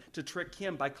Laban to trick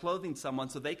him by clothing someone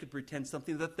so they could pretend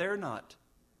something that they're not.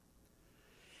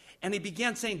 And he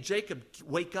began saying, Jacob,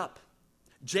 wake up.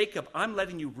 Jacob, I'm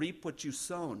letting you reap what you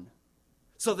sown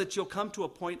so that you'll come to a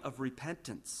point of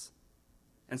repentance.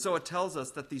 And so it tells us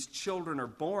that these children are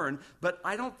born, but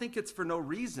I don't think it's for no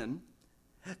reason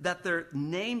that their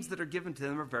names that are given to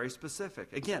them are very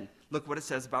specific. Again, look what it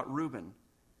says about Reuben.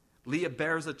 Leah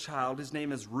bears a child. His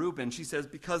name is Reuben. She says,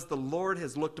 because the Lord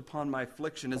has looked upon my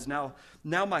affliction, is now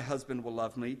my husband will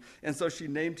love me. And so she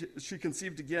named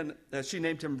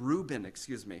him Reuben,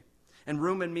 And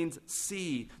Reuben means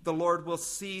see. The Lord will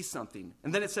see something.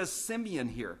 And then it says Simeon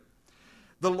here.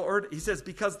 He says,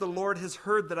 because the Lord has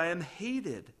heard that I am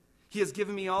hated, he has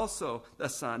given me also a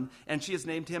son, and she has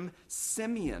named him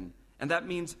Simeon. And that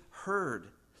means heard.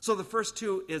 So the first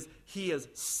two is he has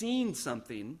seen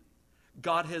something.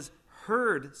 God has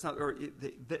heard,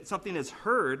 something is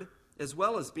heard as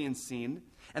well as being seen.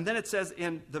 And then it says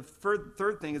in the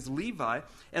third thing is Levi.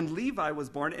 And Levi was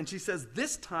born. And she says,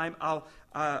 this time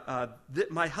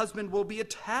my husband will be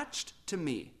attached to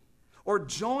me or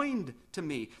joined to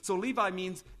me. So Levi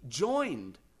means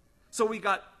joined. So we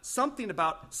got something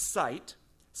about sight,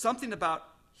 something about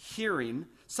hearing,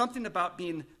 something about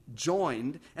being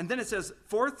joined. And then it says,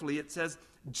 fourthly, it says,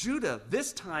 Judah,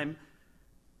 this time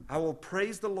I will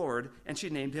praise the Lord. And she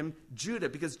named him Judah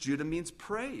because Judah means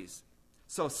praise.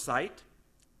 So sight,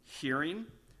 hearing,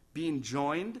 being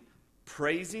joined,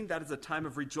 praising, that is a time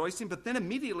of rejoicing. But then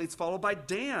immediately it's followed by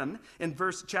Dan in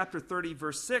chapter 30,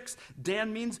 verse 6.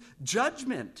 Dan means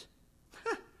judgment.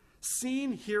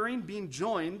 Seeing, hearing, being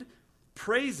joined,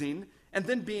 praising, and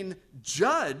then being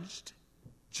judged.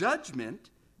 Judgment.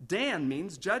 Dan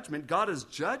means judgment. God has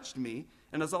judged me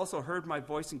and has also heard my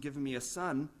voice and given me a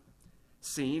son.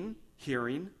 Seeing,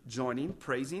 hearing, joining,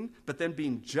 praising, but then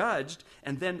being judged.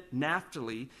 And then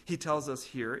Naphtali, he tells us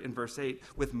here in verse 8,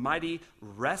 with mighty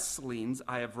wrestlings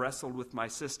I have wrestled with my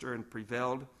sister and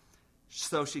prevailed.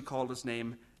 So she called his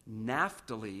name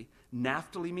Naphtali.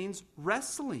 Naphtali means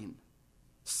wrestling.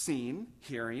 Seeing,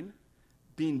 hearing,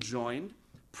 being joined,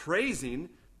 praising,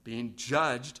 being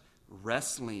judged,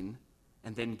 wrestling.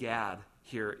 And then Gad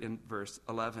here in verse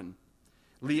 11.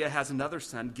 Leah has another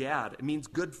son, Gad. It means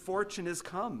good fortune is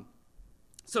come.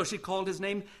 So she called his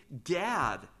name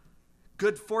Gad.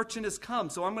 Good fortune has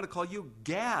come, so I'm going to call you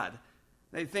Gad.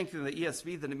 They think in the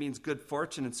ESV that it means good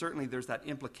fortune, and certainly there's that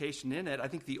implication in it. I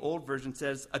think the old version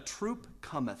says, a troop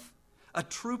cometh. A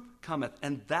troop cometh,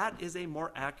 and that is a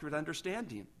more accurate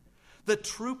understanding. The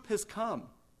troop has come.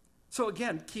 So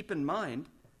again, keep in mind,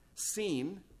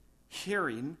 seeing,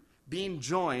 hearing, being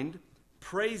joined,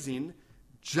 praising,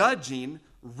 judging,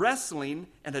 wrestling,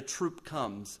 and a troop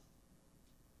comes.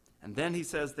 And then he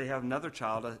says they have another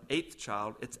child, an eighth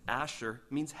child. It's Asher,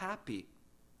 means happy.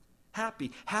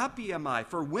 Happy. Happy am I,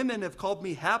 for women have called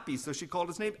me happy. So she called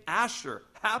his name Asher,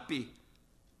 happy.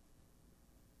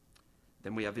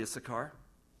 Then we have Issachar.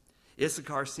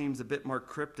 Issachar seems a bit more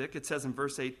cryptic. It says in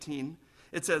verse 18,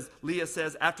 it says, Leah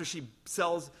says, after she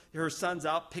sells her sons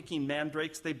out picking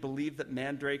mandrakes, they believed that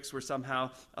mandrakes were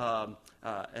somehow, like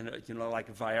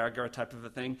a Viagra type of a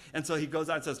thing. And so he goes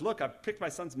out and says, look, I've picked my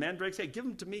son's mandrakes. Hey, give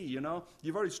them to me,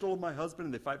 You've already stolen my husband.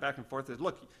 And they fight back and forth. Says,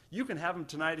 look, you can have him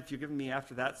tonight if you give him me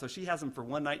after that. So she has him for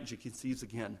one night and she conceives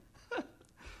again.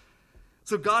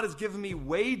 So God has given me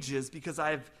wages because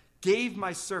I have gave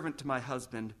my servant to my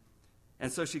husband.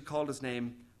 And so she called his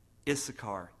name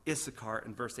Issachar. Issachar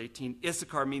in verse 18.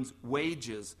 Issachar means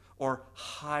wages or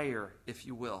hire, if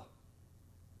you will.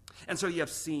 And so you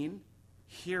have seen,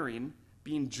 hearing,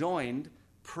 being joined,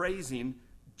 praising,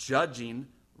 judging,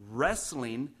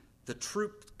 wrestling, the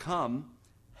troop come,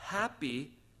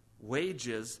 happy,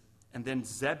 wages, and then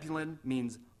Zebulun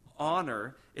means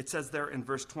honor. It says there in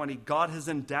verse 20, God has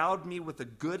endowed me with a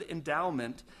good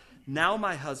endowment. Now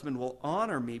my husband will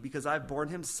honor me because I've borne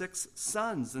him 6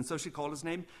 sons. And so she called his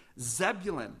name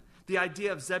Zebulun. The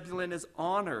idea of Zebulun is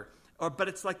honor, but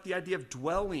it's like the idea of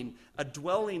dwelling, a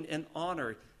dwelling in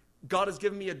honor. God has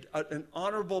given me an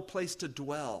honorable place to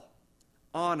dwell.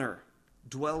 Honor,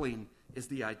 dwelling is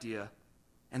the idea.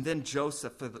 And then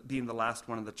Joseph, being the last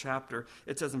one in the chapter,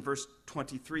 it says in verse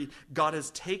 23, God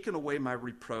has taken away my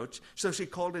reproach. So she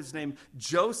called his name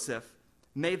Joseph.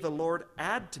 May the Lord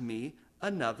add to me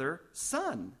another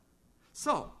son.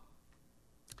 So,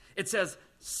 it says,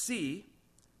 see,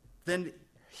 then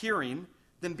hearing,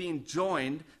 then being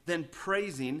joined, then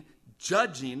praising,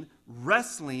 judging,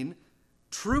 wrestling,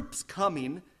 troops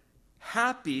coming,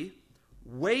 happy,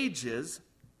 wages,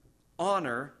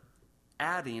 honor,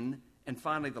 adding, and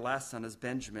finally the last son is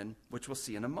Benjamin, which we'll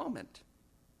see in a moment.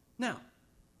 Now,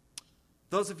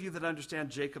 those of you that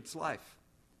understand Jacob's life,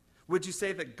 would you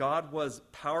say that God was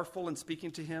powerful in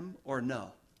speaking to him or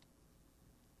no?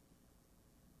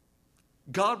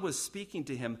 God was speaking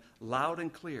to him loud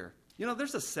and clear.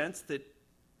 There's a sense that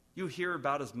you hear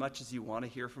about as much as you want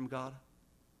to hear from God.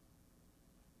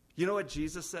 You know what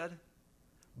Jesus said?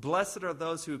 Blessed are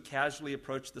those who casually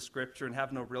approach the scripture and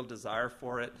have no real desire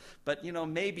for it, but,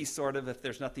 maybe sort of if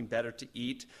there's nothing better to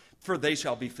eat, for they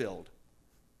shall be filled.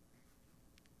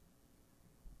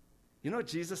 You know what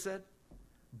Jesus said?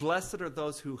 Blessed are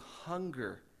those who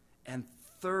hunger and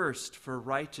thirst for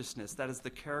righteousness. That is the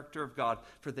character of God,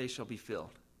 for they shall be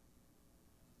filled.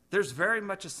 There's very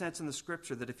much a sense in the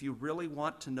scripture that if you really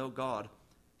want to know God,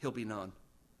 he'll be known.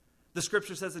 The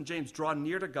scripture says in James, draw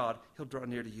near to God, he'll draw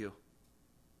near to you.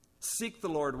 Seek the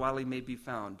Lord while he may be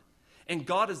found. And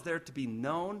God is there to be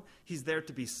known, he's there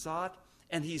to be sought,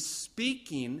 and he's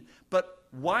speaking, but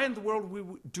why in the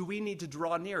world do we need to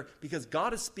draw near? Because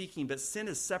God is speaking, but sin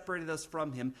has separated us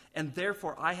from him, and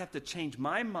therefore I have to change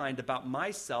my mind about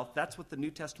myself. That's what the New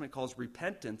Testament calls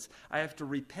repentance. I have to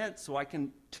repent so I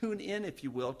can tune in, if you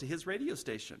will, to his radio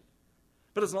station.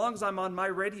 But as long as I'm on my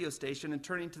radio station and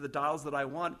turning to the dials that I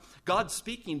want, God's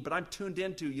speaking, but I'm tuned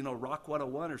into, Rock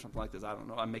 101 or something like this. I don't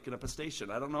know. I'm making up a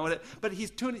station. I don't know but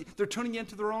they're tuning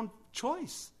into their own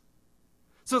choice.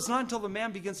 So it's not until the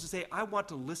man begins to say, I want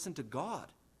to listen to God.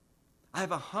 I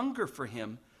have a hunger for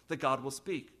him that God will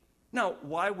speak. Now,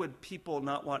 why would people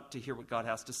not want to hear what God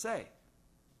has to say?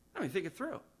 Think it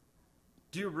through.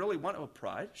 Do you really want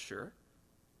pride? Sure.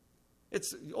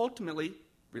 It's ultimately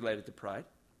related to pride.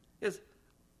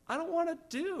 I don't want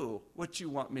to do what you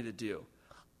want me to do.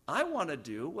 I want to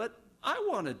do what I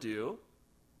want to do.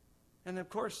 And of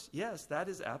course, yes, that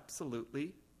is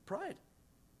absolutely pride.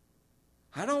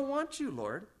 I don't want you,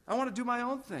 Lord. I want to do my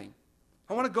own thing.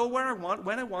 I want to go where I want,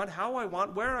 when I want, how I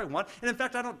want, where I want. And in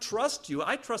fact, I don't trust you.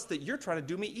 I trust that you're trying to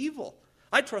do me evil.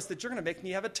 I trust that you're going to make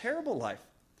me have a terrible life.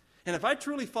 And if I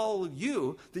truly follow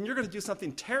you, then you're going to do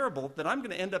something terrible that I'm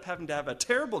going to end up having to have a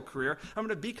terrible career. I'm going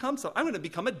to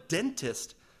become a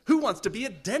dentist. Who wants to be a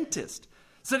dentist?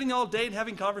 Sitting all day and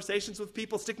having conversations with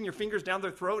people, sticking your fingers down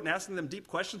their throat and asking them deep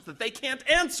questions that they can't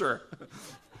answer.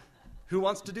 Who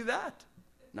wants to do that?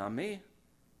 Not me.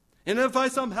 And if I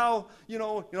somehow, this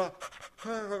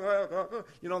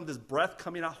breath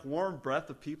coming out, warm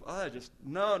breath of people,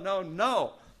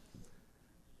 no.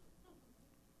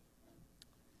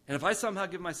 And if I somehow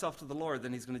give myself to the Lord,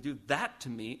 then he's going to do that to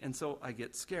me, and so I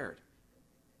get scared.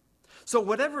 So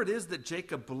whatever it is that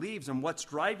Jacob believes and what's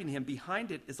driving him,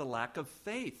 behind it is a lack of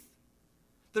faith.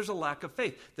 There's a lack of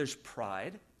faith. There's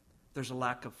pride. There's a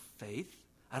lack of faith.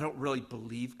 I don't really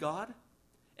believe God.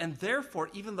 And therefore,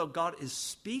 even though God is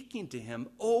speaking to him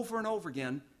over and over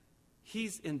again,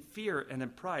 he's in fear and in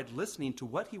pride listening to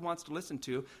what he wants to listen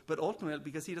to, but ultimately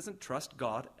because he doesn't trust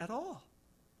God at all.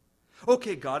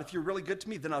 Okay, God, if you're really good to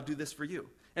me, then I'll do this for you.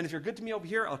 And if you're good to me over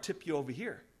here, I'll tip you over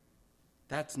here.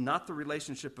 That's not the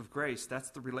relationship of grace.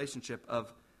 That's the relationship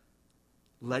of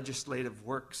legislative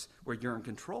works where you're in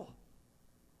control.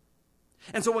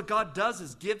 And so what God does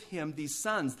is give him these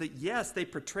sons that, yes, they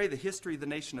portray the history of the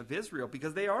nation of Israel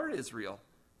because they are Israel.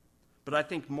 But I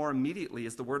think more immediately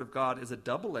is the word of God is a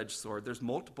double-edged sword. There's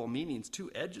multiple meanings,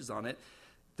 two edges on it.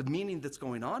 The meaning that's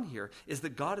going on here is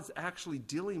that God is actually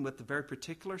dealing with the very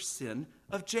particular sin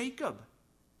of Jacob.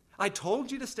 I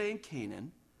told you to stay in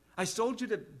Canaan. I told you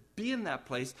to be in that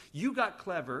place. You got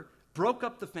clever, broke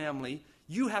up the family.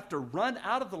 You have to run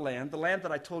out of the land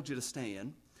that I told you to stay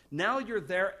in. Now you're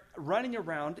there running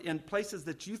around in places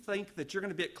that you think that you're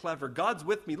going to be clever. God's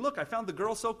with me. Look, I found the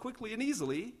girl so quickly and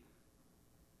easily.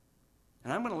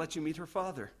 And I'm going to let you meet her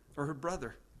father or her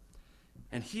brother.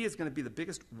 And he is going to be the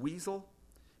biggest weasel,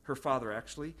 her father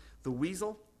actually, the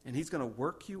weasel, and he's going to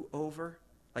work you over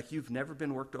like you've never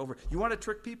been worked over. You want to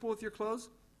trick people with your clothes?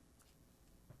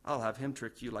 I'll have him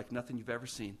trick you like nothing you've ever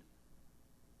seen.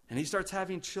 And he starts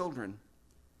having children.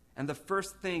 And the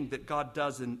first thing that God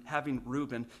does in having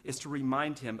Reuben is to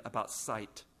remind him about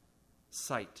sight.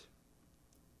 Sight.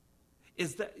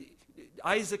 Is that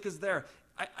Isaac is there.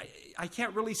 I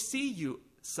can't really see you,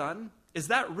 son. Is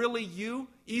that really you,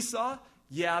 Esau?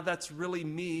 Yeah, that's really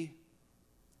me.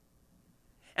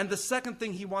 And the second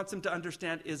thing he wants him to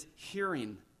understand is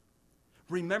hearing.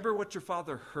 Remember what your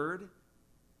father heard?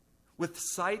 With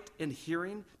sight and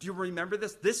hearing, do you remember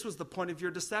this? This was the point of your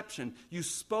deception. You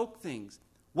spoke things.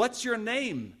 What's your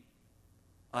name?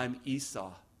 I'm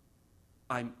Esau.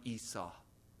 I'm Esau.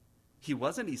 He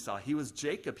wasn't Esau. He was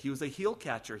Jacob. He was a heel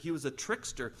catcher. He was a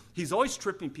trickster. He's always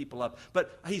tripping people up.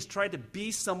 But he's trying to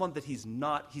be someone that he's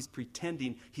not. He's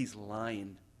pretending. He's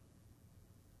lying.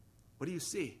 What do you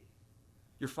see?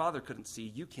 Your father couldn't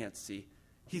see. You can't see.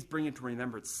 He's bringing to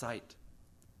remembrance sight.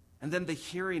 And then the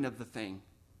hearing of the thing.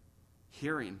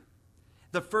 Hearing.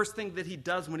 The first thing that he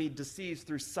does when he deceives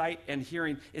through sight and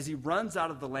hearing is he runs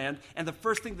out of the land. And the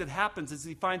first thing that happens is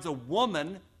he finds a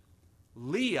woman,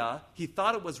 Leah, he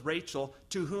thought it was Rachel,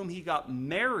 to whom he got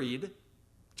married,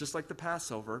 just like the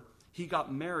Passover. He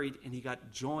got married and he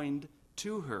got joined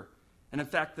to her. And in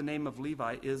fact, the name of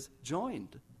Levi is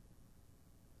joined.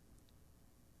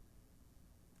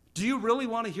 Do you really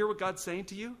want to hear what God's saying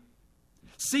to you?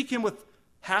 Seek him with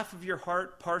half of your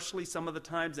heart, partially some of the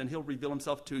times, and he'll reveal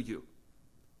himself to you.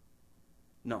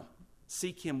 No.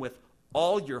 Seek him with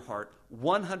all your heart,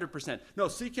 100%. No,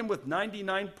 seek him with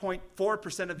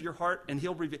 99.4% of your heart, and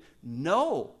he'll reveal.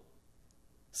 No.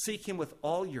 Seek him with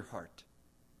all your heart.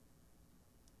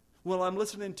 Well, I'm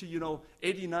listening to,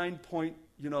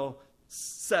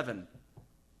 89.7.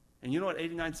 And you know what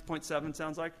 89.7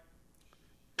 sounds like?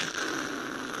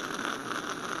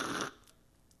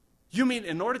 You mean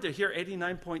in order to hear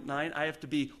 89.9, I have to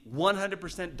be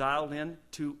 100% dialed in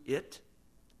to it?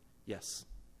 Yes.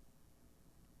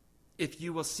 if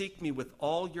you will seek me with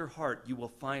all your heart, you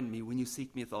will find me when you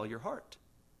seek me with all your heart.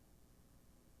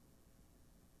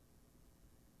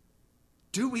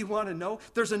 Do we want to know?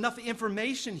 There's enough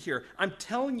information here. I'm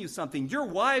telling you something. Your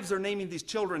wives are naming these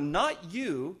children, not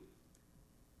you.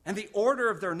 And the order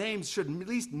of their names should at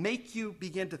least make you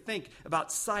begin to think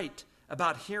about sight,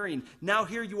 about hearing. Now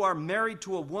here you are married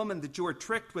to a woman that you were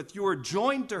tricked with. You were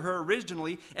joined to her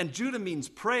originally, and Judah means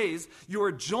praise. You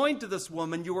were joined to this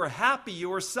woman. You were happy. You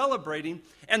were celebrating.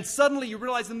 And suddenly you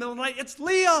realize in the middle of the night, it's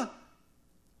Leah.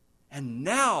 And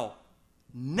now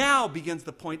begins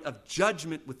the point of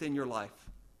judgment within your life.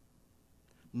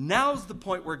 Now's the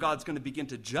point where God's going to begin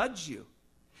to judge you.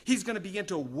 He's going to begin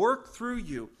to work through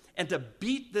you and to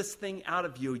beat this thing out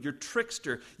of you. You're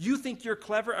trickster. You think you're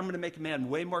clever? I'm going to make a man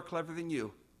way more clever than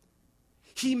you.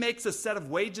 He makes a set of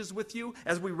wages with you,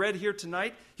 as we read here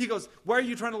tonight. He goes, why are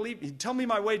you trying to leave me? Tell me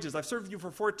my wages. I've served you for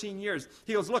 14 years.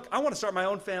 He goes, look, I want to start my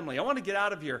own family. I want to get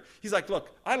out of here. He's like,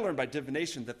 look, I learned by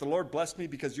divination that the Lord blessed me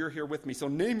because you're here with me. So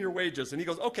name your wages. And he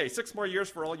goes, okay, 6 more years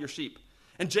for all your sheep.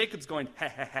 And Jacob's going, ha,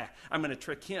 ha, ha, I'm going to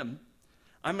trick him.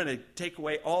 I'm going to take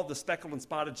away all the speckled and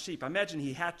spotted sheep. I imagine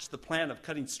he hatched the plan of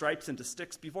cutting stripes into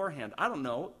sticks beforehand. I don't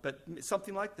know, but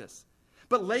something like this.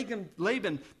 But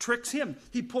Laban tricks him.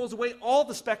 He pulls away all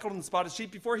the speckled and spotted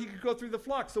sheep before he could go through the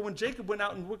flock. So when Jacob went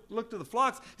out and looked at the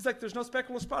flocks, he's like, there's no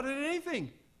speckled or spotted in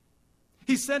anything.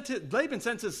 Laban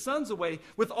sends his sons away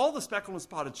with all the speckled and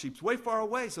spotted sheep way far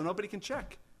away so nobody can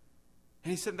check.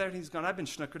 And he's sitting there and he's gone, I've been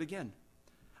snookered again.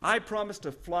 I promised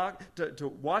to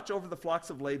watch over the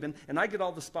flocks of Laban, and I get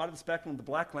all the spotted, speckled, and the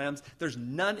black lambs. There's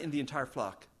none in the entire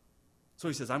flock. So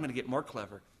he says, I'm going to get more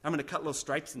clever. I'm going to cut little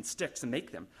stripes and sticks and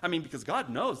make them. I mean, because God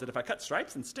knows that if I cut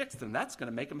stripes and sticks, then that's going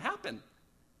to make them happen.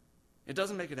 It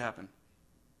doesn't make it happen.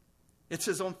 It's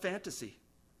his own fantasy.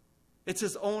 It's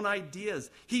his own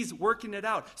ideas. He's working it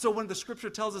out. So when the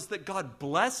scripture tells us that God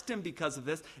blessed him because of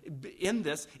this,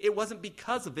 it wasn't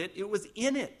because of it, it was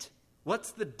in it.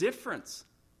 What's the difference?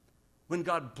 When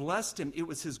God blessed him, it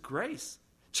was his grace.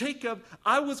 Jacob,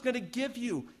 I was going to give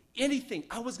you anything.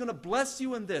 I was going to bless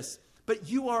you in this. But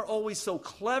you are always so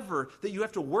clever that you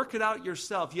have to work it out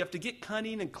yourself. You have to get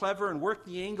cunning and clever and work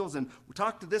the angles and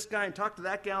talk to this guy and talk to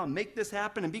that gal and make this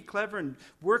happen and be clever and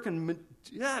work and,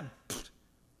 yeah.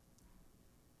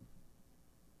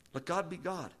 Let God be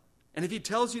God. And if he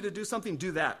tells you to do something,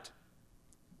 do that.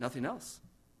 Nothing else.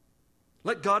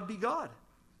 Let God be God.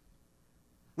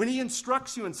 When he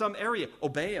instructs you in some area,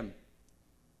 obey him.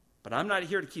 But I'm not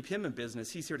here to keep him in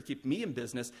business. He's here to keep me in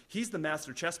business. He's the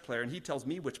master chess player, and he tells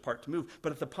me which part to move.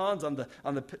 But if the pawns on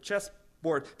the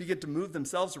chessboard begin to move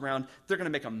themselves around, they're going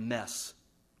to make a mess.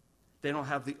 They don't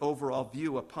have the overall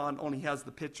view. A pawn only has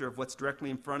the picture of what's directly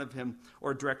in front of him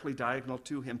or directly diagonal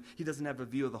to him. He doesn't have a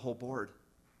view of the whole board.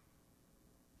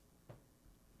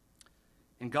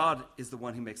 And God is the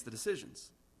one who makes the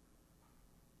decisions.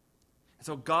 And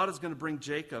so God is going to bring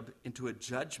Jacob into a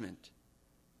judgment.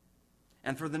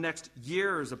 And for the next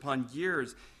years upon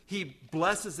years, he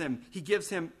blesses him. He gives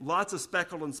him lots of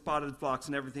speckled and spotted flocks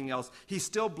and everything else. He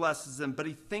still blesses him, but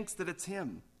he thinks that it's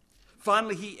him.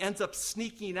 Finally, he ends up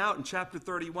sneaking out in chapter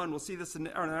 31. We'll see this in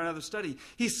another study.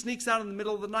 He sneaks out in the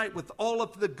middle of the night with all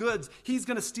of the goods he's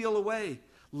going to steal away.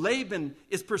 Laban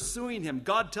is pursuing him.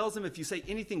 God tells him, if you say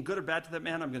anything good or bad to that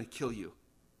man, I'm going to kill you.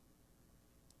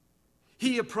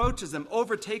 He approaches him,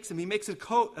 overtakes him. He makes a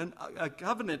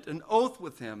covenant, an oath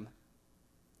with him.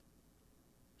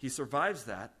 He survives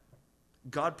that.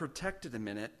 God protected him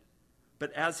in it.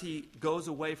 But as he goes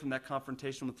away from that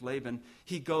confrontation with Laban,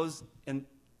 he goes and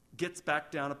gets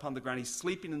back down upon the ground. He's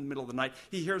sleeping in the middle of the night.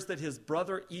 He hears that his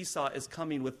brother Esau is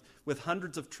coming with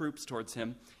hundreds of troops towards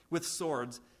him, with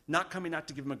swords, not coming out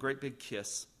to give him a great big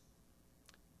kiss.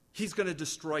 He's going to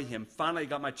destroy him. Finally, I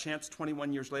got my chance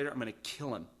 21 years later. I'm going to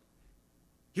kill him.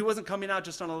 He wasn't coming out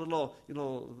just on a little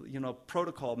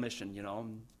protocol mission,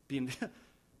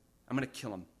 I'm going to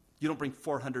kill him. You don't bring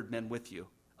 400 men with you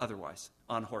otherwise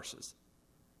on horses.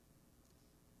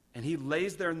 And he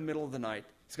lays there in the middle of the night.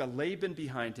 He's got Laban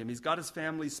behind him. He's got his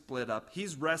family split up.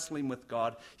 He's wrestling with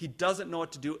God. He doesn't know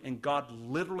what to do, and God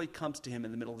literally comes to him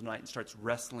in the middle of the night and starts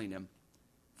wrestling him,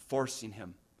 forcing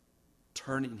him,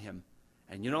 turning him.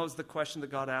 And you know what's the question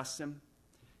that God asks him?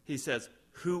 He says,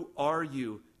 "Who are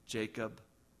you, Jacob?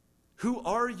 Who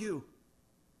are you?"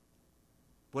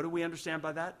 What do we understand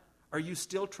by that? Are you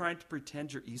still trying to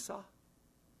pretend you're Esau?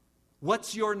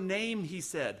 What's your name, he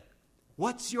said.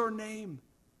 What's your name?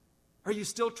 Are you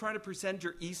still trying to pretend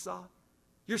you're Esau?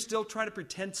 You're still trying to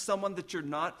pretend someone that you're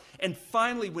not? And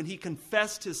finally, when he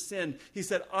confessed his sin, he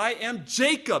said, I am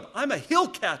Jacob. I'm a hill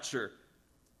catcher.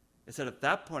 It said at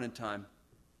that point in time,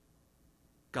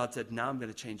 God said, now I'm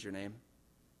going to change your name.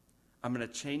 I'm going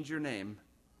to change your name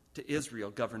to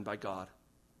Israel, governed by God.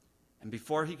 And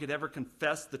before he could ever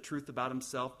confess the truth about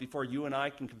himself, before you and I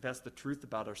can confess the truth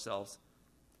about ourselves,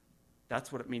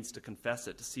 that's what it means to confess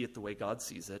it, to see it the way God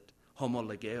sees it.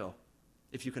 Homologeo.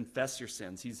 If you confess your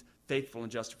sins, he's faithful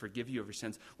and just to forgive you of your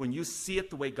sins. When you see it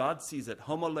the way God sees it,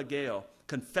 homologeo,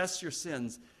 confess your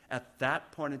sins, at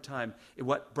that point in time,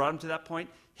 what brought him to that point?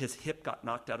 His hip got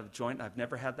knocked out of joint. I've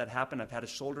never had that happen. I've had a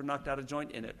shoulder knocked out of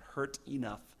joint, and it hurt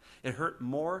enough. It hurt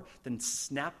more than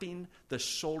snapping the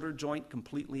shoulder joint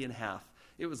completely in half.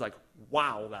 It was like,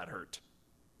 wow, that hurt.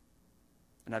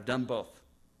 And I've done both.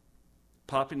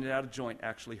 Popping it out of joint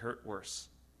actually hurt worse.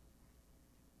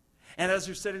 And as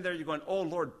you're sitting there, you're going, oh,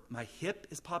 Lord, my hip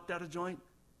is popped out of joint?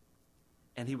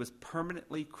 And he was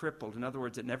permanently crippled. In other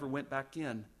words, it never went back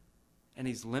in. And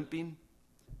he's limping.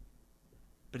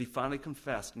 But he finally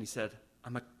confessed, and he said,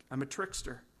 I'm a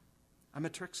trickster. I'm a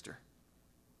trickster.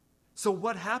 So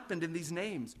what happened in these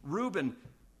names? Reuben,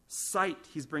 sight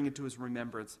he's bringing to his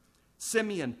remembrance.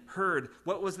 Simeon, heard.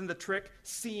 What was in the trick?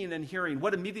 Seeing and hearing.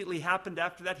 What immediately happened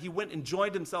after that? He went and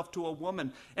joined himself to a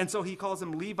woman. And so he calls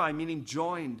him Levi, meaning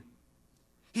joined.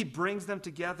 He brings them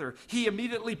together. He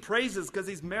immediately praises because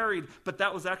he's married, but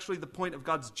that was actually the point of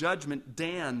God's judgment.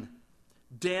 Dan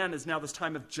is now this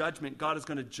time of judgment. God is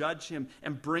going to judge him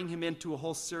and bring him into a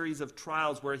whole series of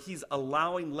trials where he's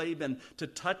allowing Laban to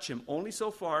touch him, only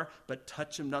so far, but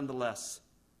touch him nonetheless.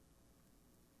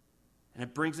 And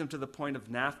it brings him to the point of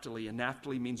Naphtali, and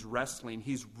Naphtali means wrestling.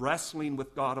 He's wrestling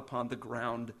with God upon the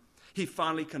ground. He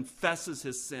finally confesses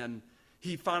his sin.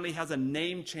 He finally has a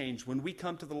name change. When we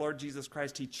come to the Lord Jesus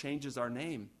Christ, he changes our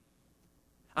name.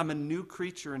 I'm a new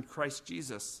creature in Christ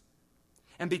Jesus.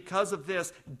 And because of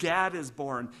this, Gad is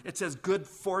born. It says good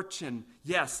fortune,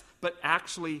 yes, but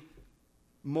actually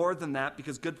more than that,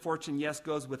 because good fortune, yes,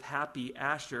 goes with happy,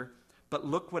 Asher. But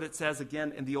look what it says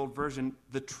again in the old version,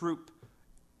 the troop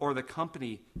or the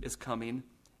company is coming.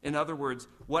 In other words,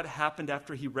 what happened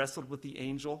after he wrestled with the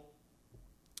angel?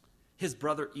 His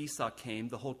brother Esau came,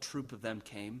 the whole troop of them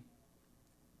came.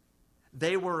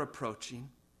 They were approaching.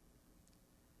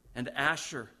 And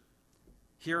Asher,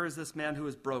 here is this man who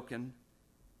is broken.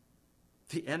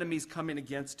 The enemy's coming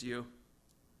against you.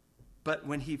 But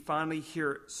when he finally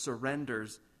here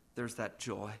surrenders, there's that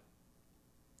joy.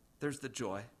 There's the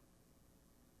joy.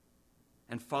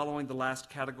 And following the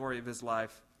last category of his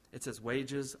life, it says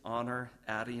wages, honor,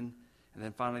 adding, and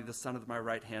then finally the son of my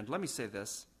right hand. Let me say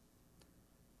this.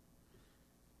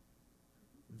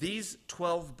 These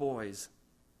 12 boys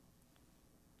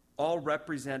all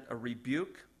represent a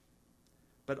rebuke,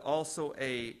 but also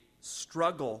a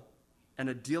struggle and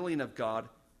a dealing of God,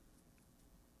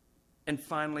 and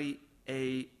finally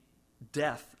a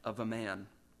death of a man.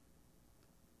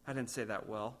 I didn't say that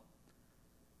well.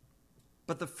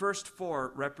 But the first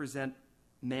 4 represent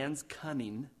man's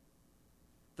cunning.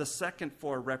 The second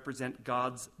 4 represent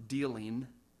God's dealing.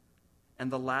 And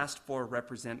the last 4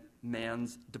 represent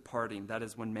man's departing. That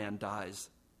is when man dies.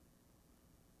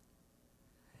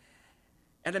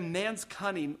 And in man's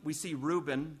cunning, we see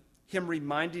Reuben, him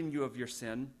reminding you of your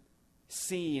sin.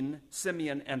 Seen,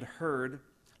 Simeon, and heard.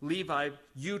 Levi,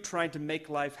 you trying to make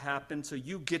life happen, so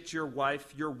you get your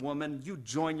wife, your woman, you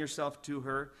join yourself to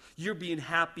her. You're being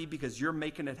happy because you're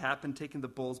making it happen, taking the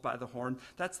bulls by the horn.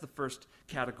 That's the first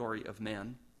category of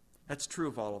man. That's true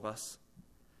of all of us,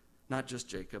 not just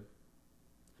Jacob.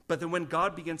 But then when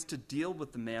God begins to deal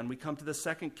with the man, we come to the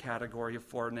second category of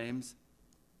 4 names.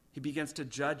 He begins to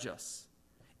judge us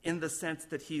in the sense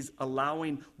that he's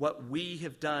allowing what we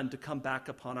have done to come back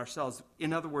upon ourselves.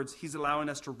 In other words, he's allowing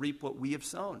us to reap what we have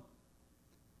sown.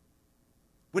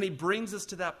 When he brings us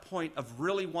to that point of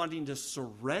really wanting to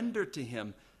surrender to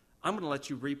him, I'm going to let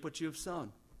you reap what you have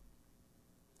sown.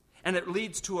 And it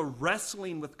leads to a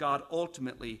wrestling with God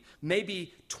ultimately.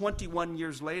 Maybe 21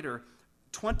 years later,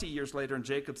 20 years later in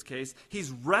Jacob's case, he's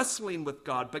wrestling with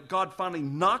God, but God finally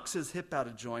knocks his hip out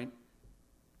of joint.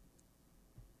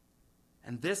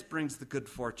 And this brings the good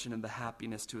fortune and the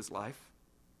happiness to his life.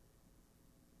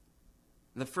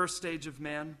 In the first stage of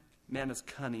man, man is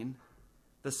cunning.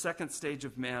 The second stage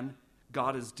of man,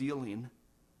 God is dealing,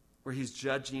 where he's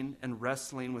judging and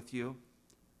wrestling with you.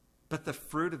 But the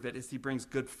fruit of it is he brings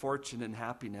good fortune and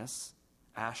happiness,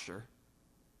 Asher.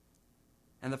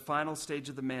 And the final stage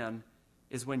of the man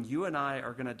is when you and I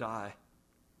are going to die.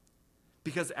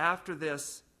 Because after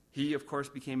this, he, of course,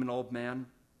 became an old man.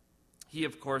 He,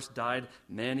 of course, died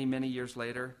many, many years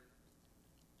later.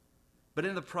 But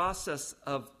in the process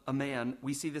of a man,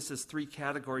 we see this as 3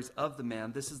 categories of the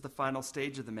man. This is the final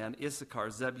stage of the man: Issachar,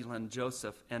 Zebulun,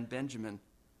 Joseph, and Benjamin.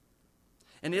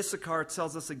 And Issachar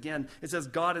tells us again, it says,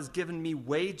 God has given me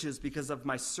wages because of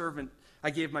my servant. I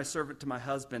gave my servant to my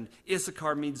husband.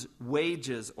 Issachar means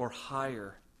wages or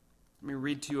hire. Let me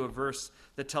read to you a verse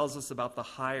that tells us about the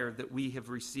hire that we have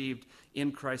received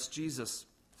in Christ Jesus.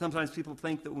 Sometimes people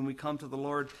think that when we come to the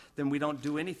Lord, then we don't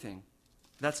do anything.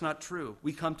 That's not true.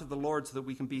 We come to the Lord so that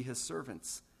we can be his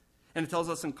servants. And it tells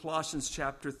us in Colossians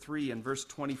chapter 3 and verse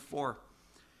 24,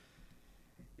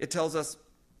 it tells us,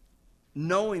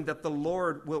 knowing that the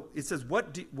Lord will, it says,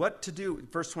 what to do,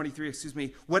 verse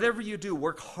 23, whatever you do,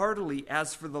 work heartily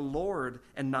as for the Lord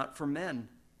and not for men,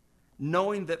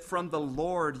 knowing that from the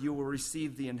Lord you will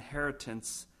receive the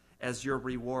inheritance as your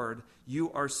reward.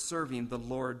 You are serving the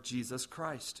Lord Jesus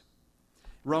Christ.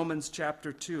 Romans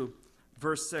chapter 2,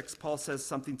 verse 6, Paul says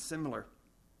something similar.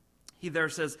 He there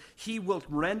says, he will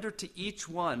render to each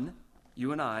one,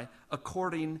 you and I,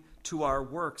 according to our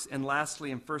works. And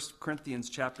lastly, in 1 Corinthians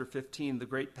chapter 15, the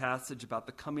great passage about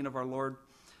the coming of our Lord,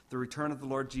 the return of the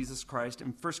Lord Jesus Christ.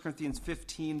 In 1 Corinthians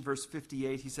 15, verse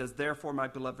 58, he says, therefore, my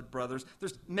beloved brothers,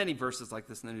 there's many verses like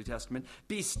this in the New Testament,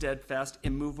 be steadfast,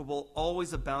 immovable,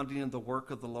 always abounding in the work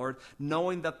of the Lord,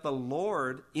 knowing that the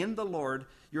Lord, in the Lord,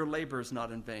 your labor is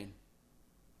not in vain.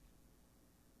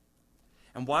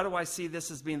 And why do I see this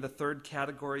as being the third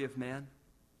category of man?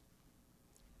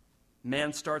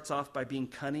 Man starts off by being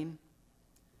cunning.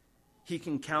 He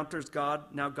encounters God.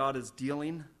 Now God is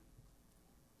dealing.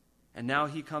 And now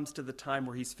he comes to the time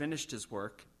where he's finished his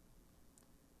work.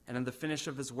 And in the finish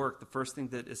of his work, the first thing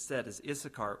that is said is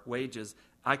Issachar, wages.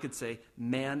 I could say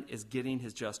man is getting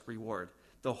his just reward.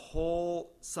 The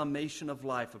whole summation of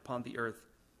life upon the earth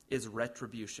is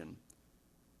retribution.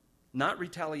 Not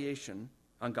retaliation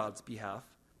on God's behalf,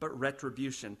 but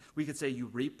retribution. We could say you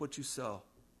reap what you sow.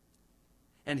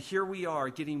 And here we are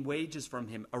getting wages from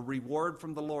him, a reward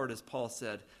from the Lord, as Paul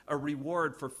said, a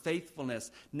reward for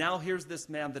faithfulness. Now here's this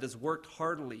man that has worked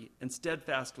heartily and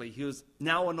steadfastly. He was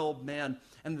now an old man,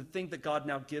 and the thing that God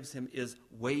now gives him is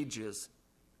wages.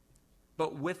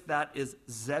 But with that is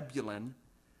Zebulun.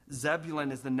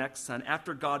 Zebulun is the next son.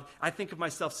 After God, I think of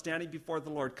myself standing before the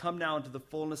Lord. Come now into the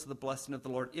fullness of the blessing of the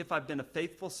Lord. If I've been a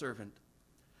faithful servant,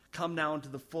 come now into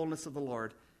the fullness of the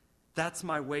Lord. That's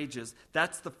my wages.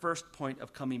 That's the first point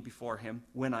of coming before him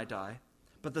when I die.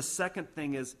 But the second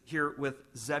thing is here with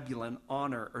Zebulun,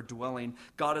 honor or dwelling.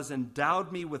 God has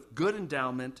endowed me with good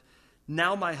endowment.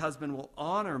 Now my husband will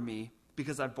honor me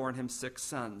because I've borne him 6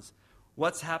 sons.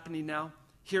 What's happening now?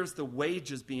 Here's the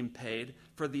wages being paid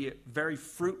for the very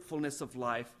fruitfulness of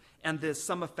life. And the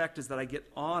sum effect is that I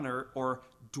get honor or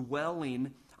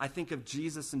dwelling. I think of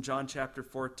Jesus in John chapter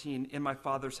 14. In my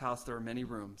Father's house there are many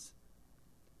rooms.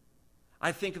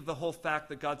 I think of the whole fact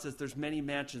that God says there's many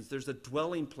mansions, there's a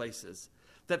dwelling places,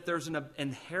 that there's an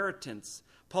inheritance.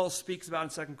 Paul speaks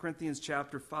about in 2 Corinthians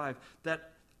chapter 5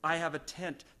 that I have a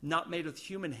tent not made with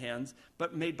human hands,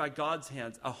 but made by God's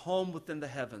hands, a home within the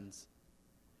heavens.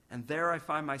 And there I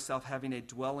find myself having a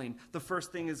dwelling. The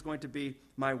first thing is going to be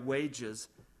my wages,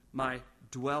 my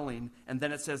dwelling. And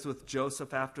then it says with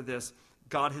Joseph after this,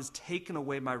 God has taken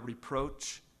away my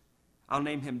reproach. I'll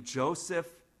name him Joseph.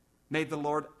 May the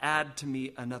Lord add to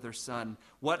me another son.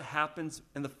 What happens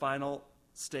in the final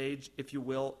stage, if you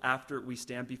will, after we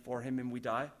stand before him and we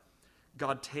die?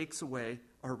 God takes away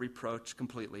our reproach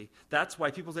completely. That's why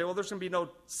people say, well, there's going to be no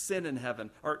sin in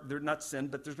heaven. Or they're not sin,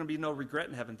 but there's going to be no regret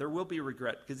in heaven. There will be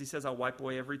regret because he says, I'll wipe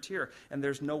away every tear. And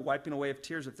there's no wiping away of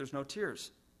tears if there's no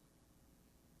tears.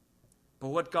 But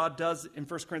what God does in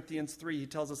 1 Corinthians 3, he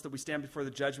tells us that we stand before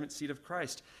the judgment seat of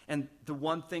Christ. And the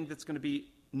one thing that's going to be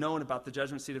known about the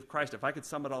judgment seat of Christ, if I could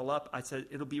sum it all up, I said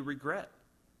it'll be regret.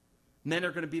 Men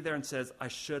are going to be there and says, I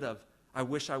should have, I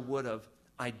wish I would have,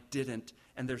 I didn't,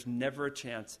 and there's never a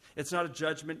chance. It's not a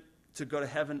judgment to go to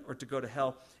heaven or to go to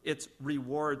hell. It's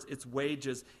rewards, it's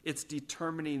wages, it's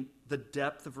determining the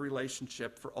depth of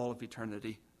relationship for all of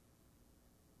eternity.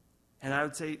 And I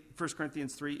would say 1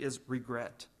 Corinthians 3 is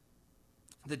regret,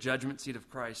 the judgment seat of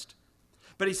Christ.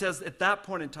 But he says at that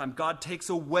point in time, God takes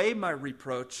away my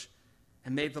reproach,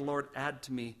 and may the Lord add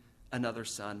to me another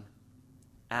son.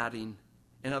 Adding.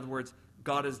 In other words,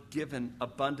 God has given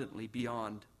abundantly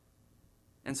beyond.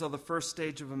 And so the first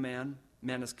stage of a man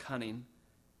is cunning.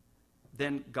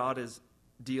 Then God is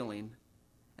dealing.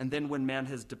 And then when man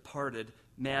has departed,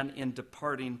 man in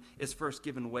departing is first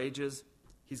given wages.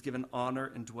 He's given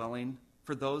honor and dwelling.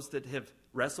 For those that have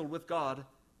wrestled with God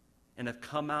and have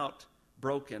come out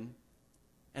broken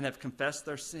and have confessed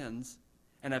their sins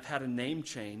and have had a name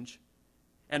change,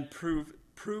 and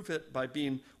prove it by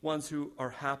being ones who are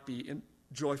happy and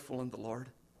joyful in the Lord.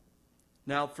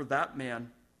 Now, for that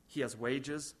man, he has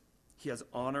wages, he has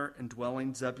honor and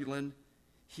dwelling. Zebulun,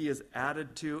 he is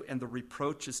added to, and the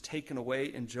reproach is taken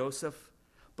away in Joseph.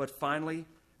 But finally,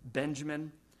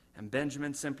 Benjamin, and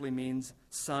Benjamin simply means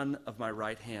son of my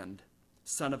right hand.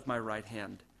 Son of my right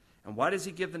hand. And why does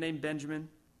he give the name Benjamin?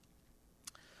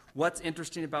 What's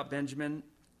interesting about Benjamin?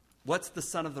 What's the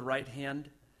son of the right hand?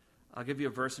 I'll give you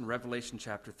a verse in Revelation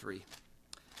chapter 3.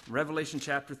 In Revelation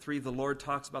chapter 3, the Lord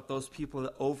talks about those people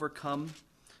that overcome.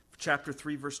 Chapter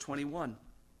 3, verse 21.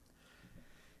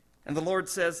 And the Lord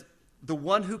says, the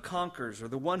one who conquers, or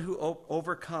the one who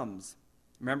overcomes.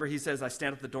 Remember, he says, I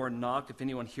stand at the door and knock. If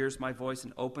anyone hears my voice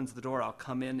and opens the door, I'll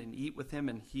come in and eat with him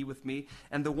and he with me.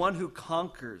 And the one who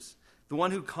conquers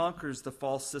the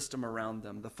false system around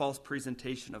them, the false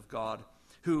presentation of God,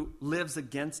 who lives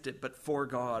against it but for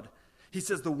God. He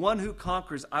says, the one who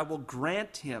conquers, I will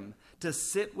grant him to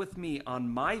sit with me on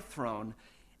my throne,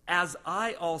 as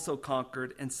I also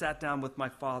conquered and sat down with my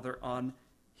Father on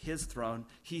his throne.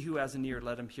 He who has an ear,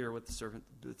 let him hear what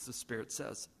the Spirit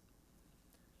says.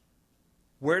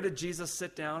 Where did Jesus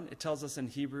sit down? It tells us in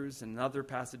Hebrews and other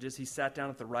passages, he sat down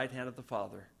at the right hand of the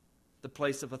Father, the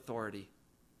place of authority.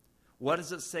 What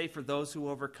does it say for those who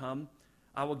overcome?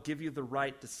 I will give you the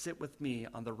right to sit with me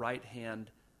on the right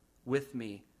hand with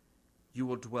me. You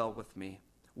will dwell with me.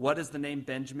 What is the name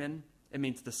Benjamin? It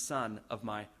means the son of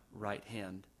my right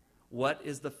hand. What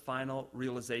is the final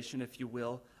realization, if you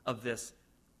will, of this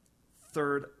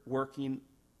third working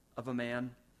of a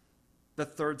man? The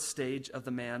third stage of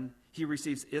the man. He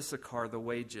receives Issachar, the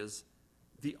wages,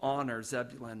 the honor,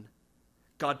 Zebulun.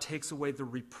 God takes away the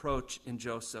reproach in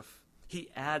Joseph. He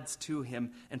adds to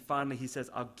him, and finally he says,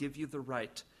 I'll give you the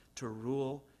right to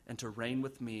rule and to reign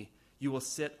with me. You will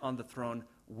sit on the throne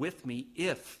with me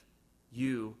if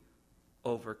you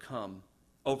overcome.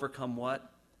 Overcome what?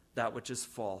 That which is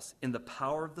false. In the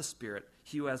power of the Spirit,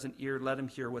 he who has an ear, let him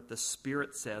hear what the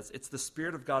Spirit says. It's the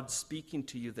Spirit of God speaking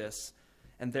to you this,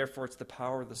 and therefore it's the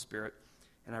power of the Spirit,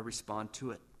 and I respond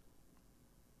to it.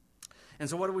 And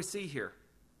so what do we see here?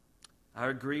 I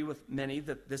agree with many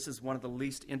that this is one of the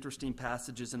least interesting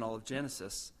passages in all of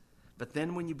Genesis. But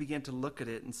then when you begin to look at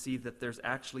it and see that there's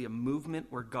actually a movement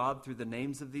where God, through the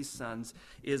names of these sons,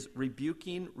 is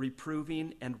rebuking,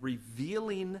 reproving, and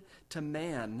revealing to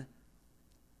man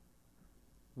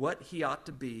what he ought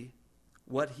to be,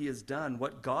 what he has done,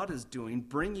 what God is doing,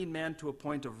 bringing man to a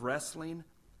point of wrestling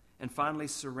and finally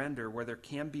surrender, where there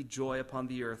can be joy upon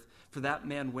the earth. For that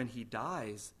man, when he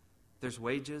dies, there's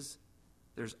wages,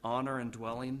 there's honor and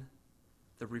dwelling,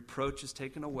 the reproach is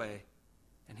taken away,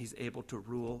 and he's able to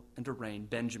rule and to reign,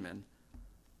 Benjamin,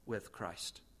 with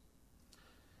Christ.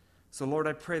 So, Lord,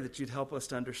 I pray that you'd help us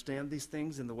to understand these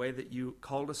things in the way that you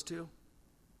called us to.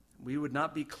 We would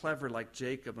not be clever like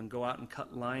Jacob and go out and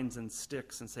cut lines and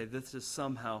sticks and say, this is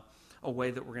somehow a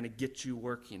way that we're going to get you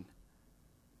working.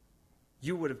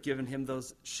 You would have given him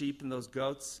those sheep and those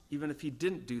goats, even if he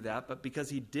didn't do that, but because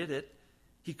he did it,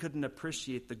 he couldn't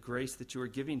appreciate the grace that you were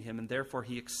giving him, and therefore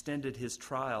he extended his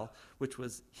trial, which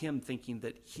was him thinking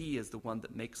that he is the one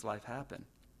that makes life happen.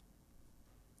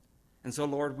 And so,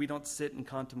 Lord, we don't sit and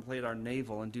contemplate our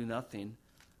navel and do nothing,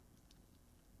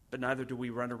 but neither do we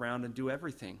run around and do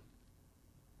everything.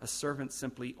 A servant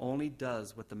simply only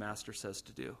does what the master says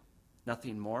to do.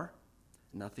 Nothing more,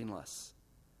 nothing less.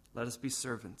 Let us be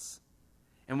servants.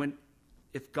 And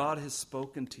if God has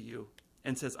spoken to you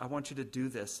and says, I want you to do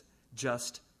this,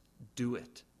 just do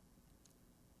it.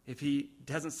 If he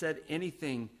hasn't said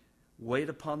anything, wait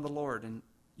upon the Lord and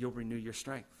you'll renew your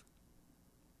strength.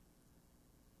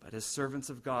 But as servants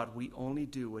of God, we only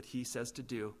do what he says to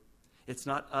do. It's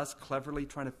not us cleverly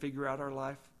trying to figure out our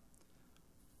life,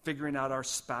 figuring out our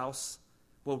spouse.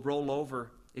 We'll roll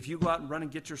over. If you go out and run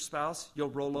and get your spouse,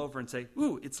 you'll roll over and say,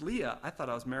 ooh, it's Leah. I thought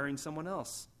I was marrying someone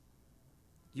else.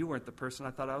 You weren't the person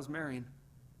I thought I was marrying.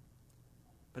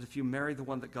 But if you marry the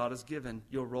one that God has given,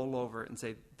 you'll roll over and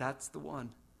say, that's the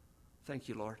one. Thank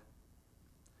you, Lord.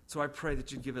 So I pray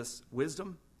that you give us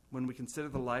wisdom when we consider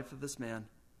the life of this man.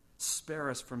 Spare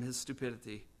us from his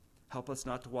stupidity. Help us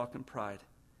not to walk in pride.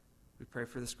 We pray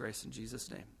for this grace in Jesus'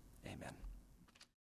 name. Amen.